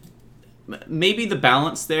that maybe the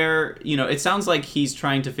balance there, it sounds like he's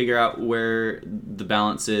trying to figure out where the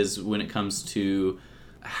balance is when it comes to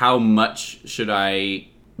how much should I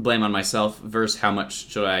blame on myself versus how much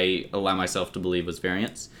should I allow myself to believe was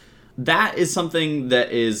variance. That is something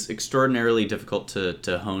that is extraordinarily difficult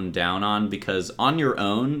to hone down on, because on your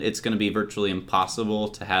own, it's going to be virtually impossible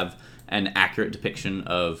to have an accurate depiction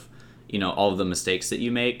of, all of the mistakes that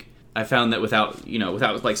you make. I found that without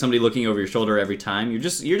like somebody looking over your shoulder every time, you're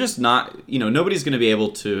just not, nobody's going to be able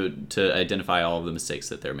to identify all of the mistakes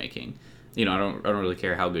that they're making. I don't really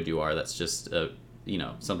care how good you are. That's just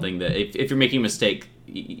something that if you're making a mistake,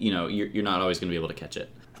 you're not always going to be able to catch it.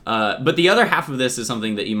 But the other half of this is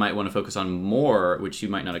something that you might want to focus on more, which you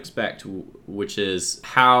might not expect, which is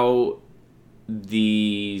how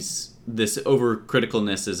this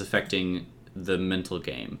overcriticalness is affecting the mental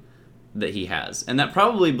game that he has. And that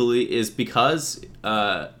probably is because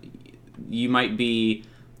you might be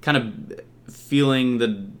kind of feeling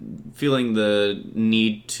the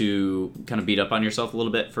need to kind of beat up on yourself a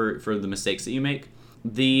little bit for the mistakes that you make.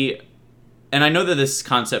 And I know that this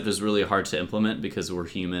concept is really hard to implement because we're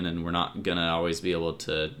human and we're not gonna always be able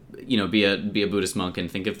to, be a Buddhist monk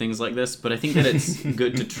and think of things like this. But I think that it's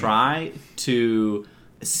good to try to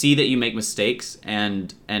see that you make mistakes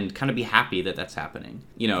and kind of be happy that that's happening.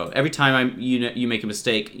 Every time you make a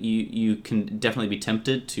mistake, you can definitely be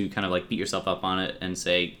tempted to kind of like beat yourself up on it and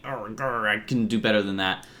say, oh, I can do better than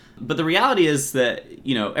that. But the reality is that,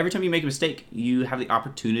 every time you make a mistake, you have the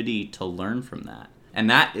opportunity to learn from that. And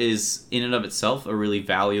that is, in and of itself, a really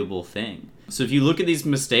valuable thing. So if you look at these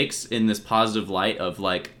mistakes in this positive light of,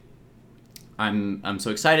 like, I'm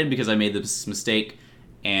so excited because I made this mistake,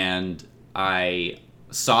 and I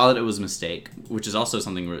saw that it was a mistake, which is also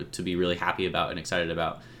something to be really happy about and excited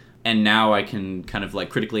about. And now I can kind of like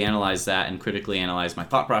critically analyze that and critically analyze my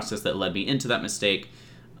thought process that led me into that mistake.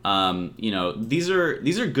 These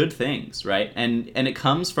are good things, right? And it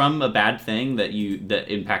comes from a bad thing that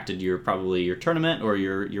impacted your tournament or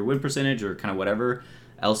your win percentage or kind of whatever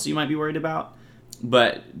else you might be worried about.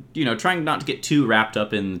 But, trying not to get too wrapped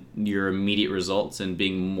up in your immediate results and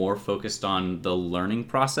being more focused on the learning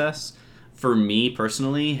process, for me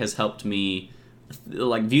personally, has helped me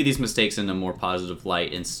like view these mistakes in a more positive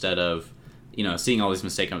light instead of, seeing all these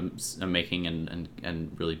mistakes I'm making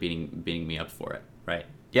and really beating me up for it, right?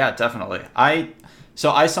 Yeah, definitely. I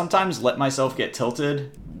sometimes let myself get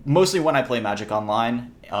tilted, mostly when I play Magic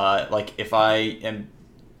Online. Like if I am,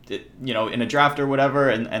 in a draft or whatever,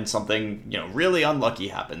 and something, really unlucky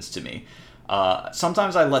happens to me.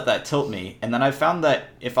 Sometimes I let that tilt me, and then I found that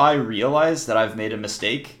if I realize that I've made a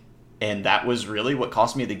mistake, and that was really what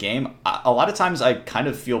cost me the game, a lot of times I kind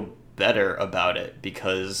of feel better about it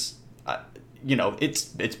because,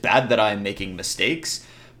 it's bad that I'm making mistakes.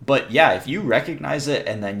 But yeah, if you recognize it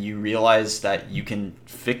and then you realize that you can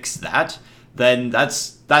fix that, then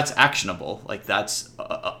that's actionable. Like that's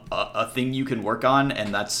a thing you can work on,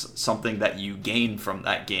 and that's something that you gain from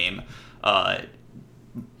that game.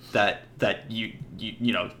 That you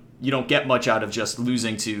don't get much out of just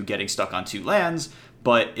losing to getting stuck on 2 lands.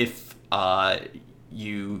 But if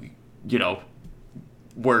you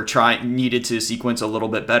needed to sequence a little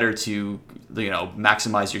bit better to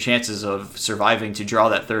maximize your chances of surviving to draw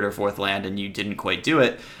that 3rd or 4th land, and you didn't quite do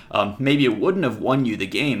it, maybe it wouldn't have won you the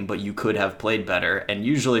game, but you could have played better. And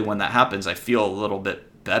usually when that happens, I feel a little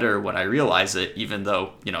bit better when I realize it, even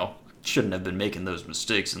though shouldn't have been making those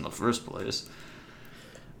mistakes in the first place.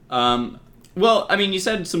 Well, I mean, you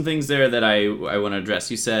said some things there that I want to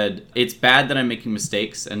address. You said it's bad that I'm making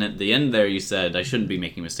mistakes, and at the end there you said I shouldn't be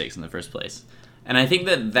making mistakes in the first place. And I think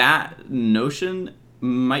that notion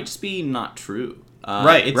might just be not true.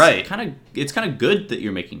 Right. It's kind of good that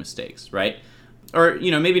you're making mistakes, right? Or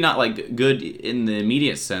maybe not like good in the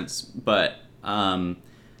immediate sense, but good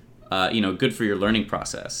for your learning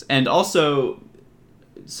process, and also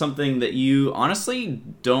something that you honestly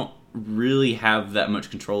don't really have that much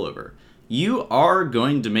control over. You are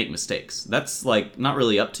going to make mistakes. That's like not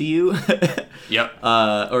really up to you. Yep.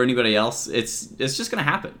 Or anybody else. It's just gonna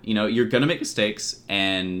happen. You're gonna make mistakes,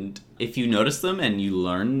 and if you notice them and you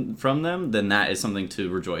learn from them, then that is something to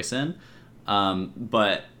rejoice in.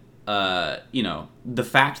 But the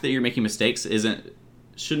fact that you're making mistakes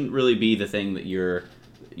shouldn't really be the thing that you're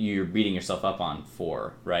beating yourself up on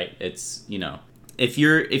for, right? It's if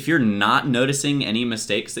you're not noticing any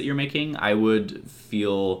mistakes that you're making, I would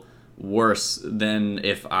feel worse than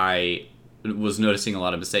if I was noticing a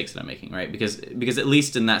lot of mistakes that I'm making, right? Because at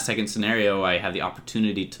least in that second scenario, I have the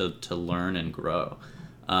opportunity to learn and grow.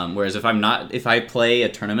 Whereas if I play a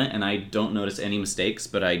tournament and I don't notice any mistakes,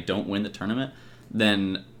 but I don't win the tournament,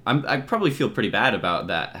 then I probably feel pretty bad about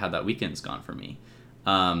that, how that weekend's gone for me.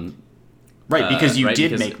 Right, because you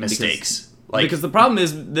did make mistakes. Because the problem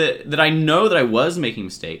is that I know that I was making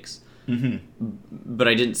mistakes, mm-hmm. but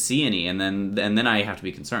I didn't see any, and then I have to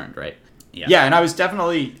be concerned, right? Yeah, and I was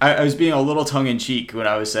definitely I was being a little tongue-in-cheek when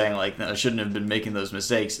I was saying like I shouldn't have been making those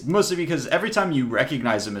mistakes, mostly because every time you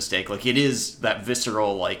recognize a mistake, like it is that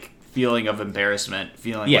visceral like feeling of embarrassment,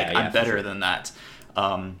 feeling like I'm better than that.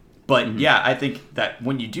 But mm-hmm. yeah, I think that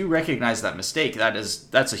when you do recognize that mistake,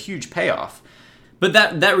 that's a huge payoff. But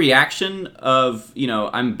that reaction of,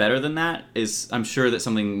 I'm better than that is, I'm sure that's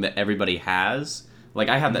something that everybody has. Like,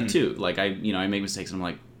 I have that too. Like, I make mistakes and I'm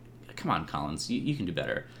like, come on, Collins, you can do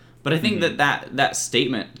better. But I think that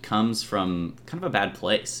statement comes from kind of a bad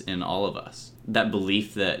place in all of us. That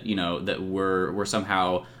belief that, that we're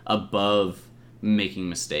somehow above making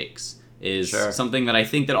mistakes is something that I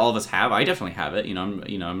think that all of us have. I definitely have it.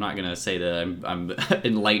 I'm not going to say that I'm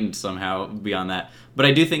enlightened somehow beyond that. But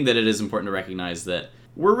I do think that it is important to recognize that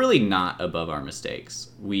we're really not above our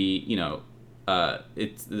mistakes. We,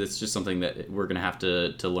 it's just something that we're going to have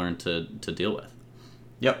to learn to deal with.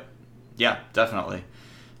 Yep. Yeah, definitely.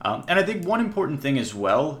 And I think one important thing as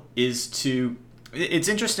well is it's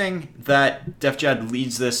interesting that Def Jad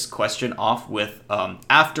leads this question off with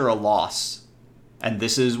after a loss. And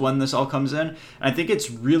this is when this all comes in. And I think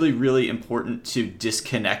it's really, really important to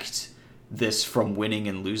disconnect this from winning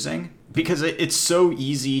and losing, because it's so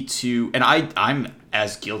easy to, and I'm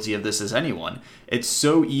as guilty of this as anyone, it's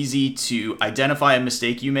so easy to identify a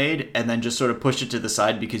mistake you made and then just sort of push it to the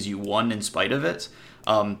side because you won in spite of it.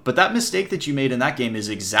 But that mistake that you made in that game is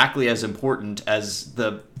exactly as important as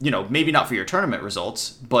maybe not for your tournament results,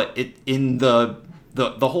 but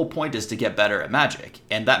the whole point is to get better at Magic.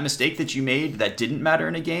 And that mistake that you made that didn't matter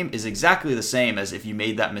in a game is exactly the same as if you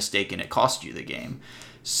made that mistake and it cost you the game.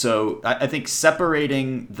 So I think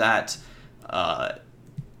separating that,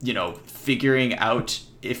 figuring out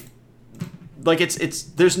if,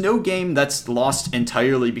 there's no game that's lost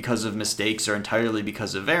entirely because of mistakes or entirely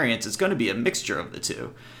because of variance. It's going to be a mixture of the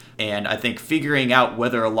two. And I think figuring out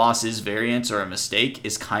whether a loss is variance or a mistake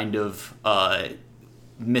is kind of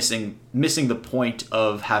missing the point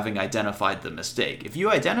of having identified the mistake. If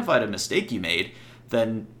you identified a mistake you made,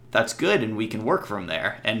 then that's good and we can work from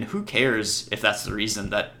there. And who cares if that's the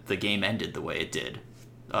reason that the game ended the way it did?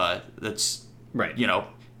 That's right.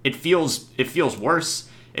 It feels worse.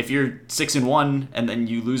 If you're 6-1 and then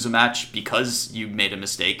you lose a match because you made a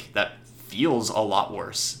mistake, that feels a lot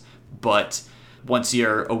worse. But once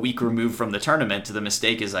you're a week removed from the tournament, the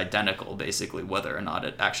mistake is identical, basically, whether or not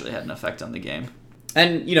it actually had an effect on the game.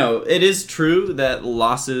 And, it is true that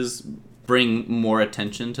losses bring more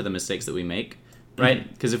attention to the mistakes that we make, right?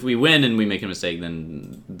 Because if we win and we make a mistake,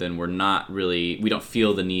 then we're not really, we don't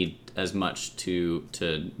feel the need as much to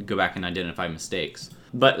go back and identify mistakes.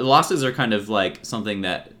 But losses are kind of like something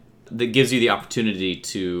that gives you the opportunity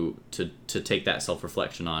to take that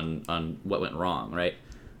self-reflection on what went wrong, right?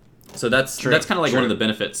 So that's kind of like one of the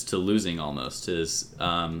benefits to losing almost is,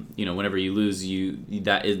 whenever you lose,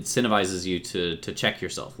 that incentivizes you to check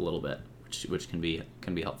yourself a little bit, which can be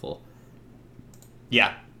helpful.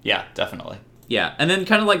 Yeah, definitely. Yeah, and then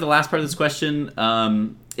kind of like the last part of this question,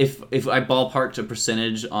 if I ballparked a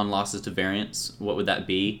percentage on losses to variance, what would that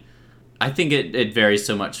be? I think it varies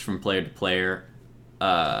so much from player to player.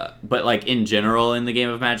 But like in general in the game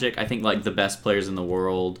of Magic, I think like the best players in the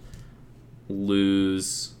world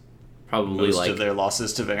lose probably most of their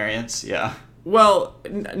losses to variance. Yeah. Well,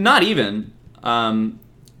 not even.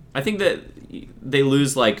 I think that they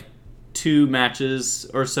lose like 2 matches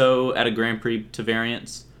or so at a Grand Prix to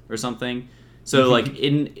variance or something. So like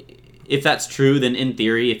if that's true, then in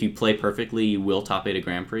theory, if you play perfectly, you will top 8 a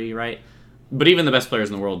Grand Prix, right? But even the best players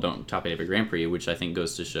in the world don't top 8 a Grand Prix, which I think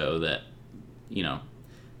goes to show that,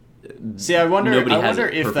 See, I wonder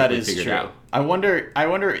if that is true. Out. I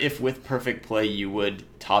wonder if with perfect play you would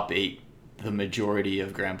top 8 the majority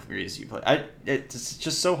of Grand Prix you play. It's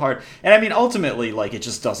just so hard. And I mean, ultimately, like, it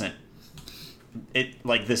just doesn't.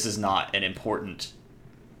 This is not an important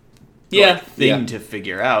thing to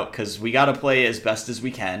figure out, because we got to play as best as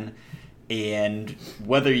we can, and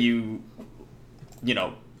whether you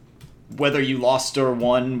lost or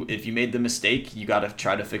won, if you made the mistake, you got to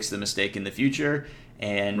try to fix the mistake in the future.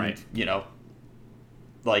 And, I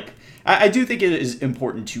do think it is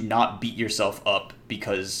important to not beat yourself up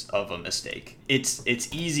because of a mistake. It's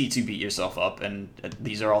easy to beat yourself up, and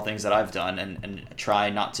these are all things that I've done and try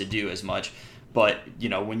not to do as much. But,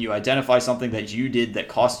 when you identify something that you did that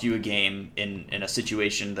cost you a game in a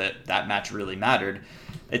situation that match really mattered,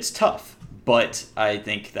 it's tough. But I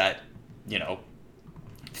think that,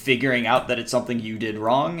 figuring out that it's something you did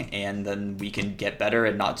wrong, and then we can get better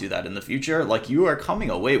and not do that in the future, like, you are coming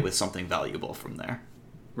away with something valuable from there.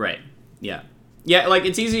 Right. Yeah. Yeah, like,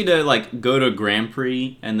 it's easy to, like, go to a Grand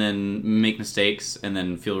Prix and then make mistakes and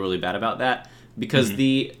then feel really bad about that, because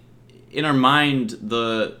in our mind,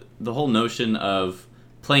 the whole notion of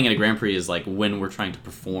playing at a Grand Prix is, like, when we're trying to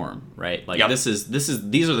perform, right? Like,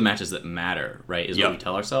 these are the matches that matter, right, is what we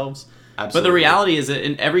tell ourselves. Absolutely. But the reality is that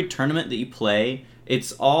in every tournament that you play,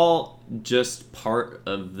 it's all just part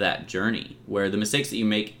of that journey, where the mistakes that you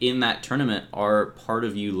make in that tournament are part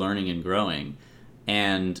of you learning and growing.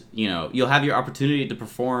 And, you'll have your opportunity to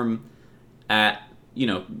perform at,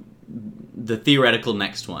 the theoretical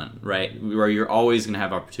next one, right? Where you're always going to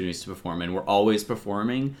have opportunities to perform, and we're always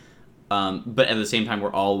performing. But at the same time,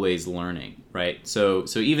 we're always learning, right? So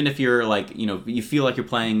even if you're like, you feel like you're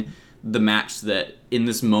playing the match that in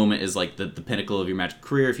this moment is like the pinnacle of your Magic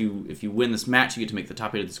career. If you win this match, you get to make the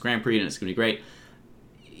top 8 of this Grand Prix, and it's going to be great.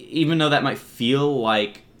 Even though that might feel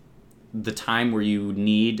like the time where you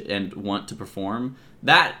need and want to perform,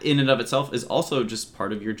 that in and of itself is also just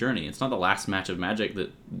part of your journey. It's not the last match of Magic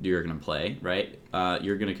that you're going to play, right?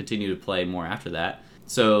 You're going to continue to play more after that.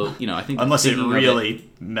 So, I think unless it really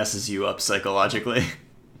messes you up psychologically.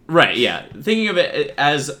 Right, yeah. Thinking of it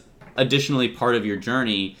as additionally part of your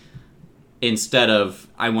journey instead of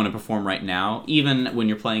I want to perform right now, even when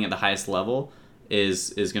you're playing at the highest level,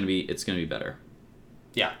 it's going to be better.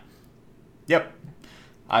 Yeah. Yep.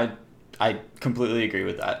 I completely agree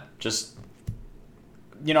with that. Just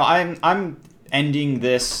I'm ending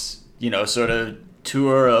this, sort of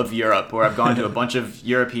tour of Europe where I've gone to a bunch of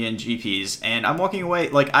European GPs, and I'm walking away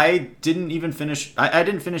like I didn't finish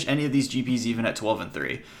any of these GPs even at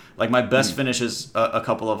 12-3. Like my best finish is a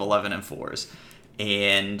couple of 11-4s.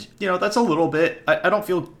 And, that's a little bit, I don't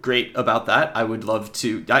feel great about that. I would love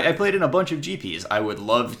to, I played in a bunch of GPs. I would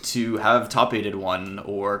love to have top 8'd one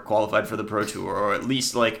or qualified for the Pro Tour, or at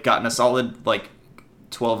least like gotten a solid like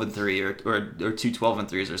 12-3 or two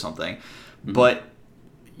 12-3s or something. But,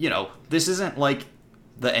 this isn't like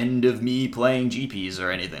the end of me playing GPs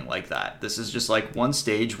or anything like that. This is just like one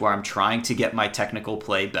stage where I'm trying to get my technical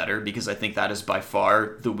play better, because I think that is by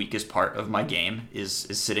far the weakest part of my game is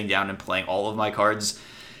sitting down and playing all of my cards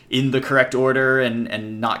in the correct order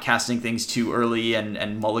and not casting things too early and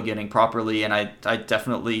mulliganing properly. And I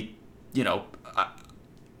definitely,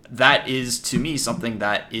 that is to me something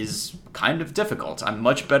that is kind of difficult. I'm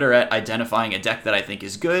much better at identifying a deck that I think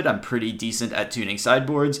is good. I'm pretty decent at tuning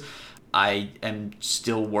sideboards. I am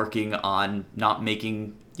still working on not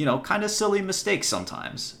making, kind of silly mistakes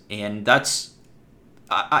sometimes. And that's,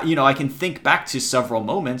 I can think back to several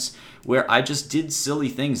moments where I just did silly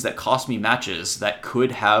things that cost me matches that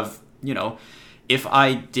could have, if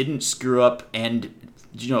I didn't screw up and,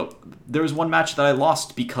 there was one match that I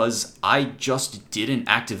lost because I just didn't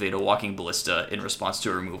activate a Walking Ballista in response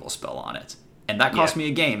to a removal spell on it. And that cost me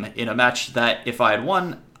a game in a match that if I had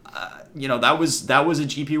won, that was a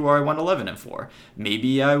GP where I won 11-4.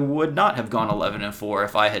 Maybe I would not have gone 11-4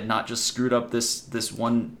 if I had not just screwed up this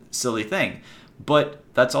one silly thing. But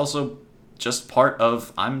that's also just part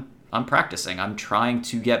of I'm practicing. I'm trying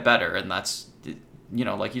to get better, and that's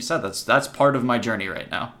like you said, that's part of my journey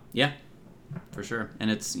right now. Yeah, for sure.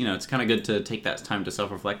 And it's it's kind of good to take that time to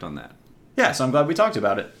self-reflect on that. Yeah, so I'm glad we talked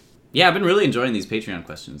about it. Yeah, I've been really enjoying these Patreon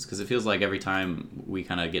questions because it feels like every time we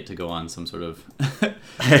kind of get to go on some sort of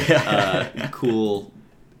cool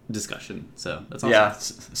discussion. So that's awesome. Yeah,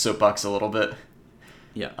 soapbox a little bit.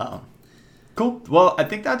 Yeah. Cool. Well, I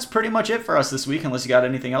think that's pretty much it for us this week, unless you got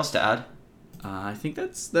anything else to add. I think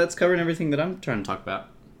that's covering everything that I'm trying to talk about.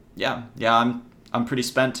 Yeah, I'm pretty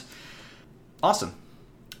spent. Awesome.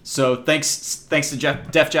 So thanks to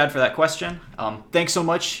Def Jad for that question. Thanks so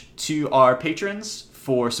much to our patrons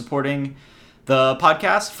for supporting the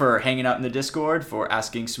podcast, for hanging out in the Discord, for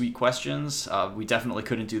asking sweet questions. We definitely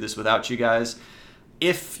couldn't do this without you guys.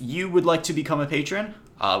 If you would like to become a patron,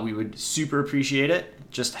 we would super appreciate it.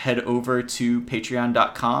 Just head over to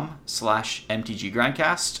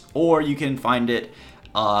patreon.com/mtggrindcast, or you can find it,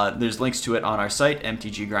 there's links to it on our site,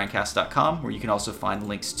 mtggrindcast.com, where you can also find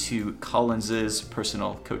links to Collins's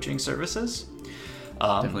personal coaching services.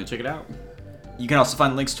 Definitely check it out. You can also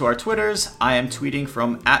find links to our Twitters. I am tweeting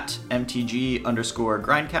from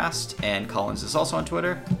 @mtg_grindcast, and Collins is also on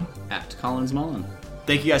Twitter. @CollinsMullen.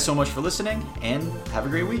 Thank you guys so much for listening, and have a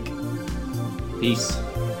great week. Peace.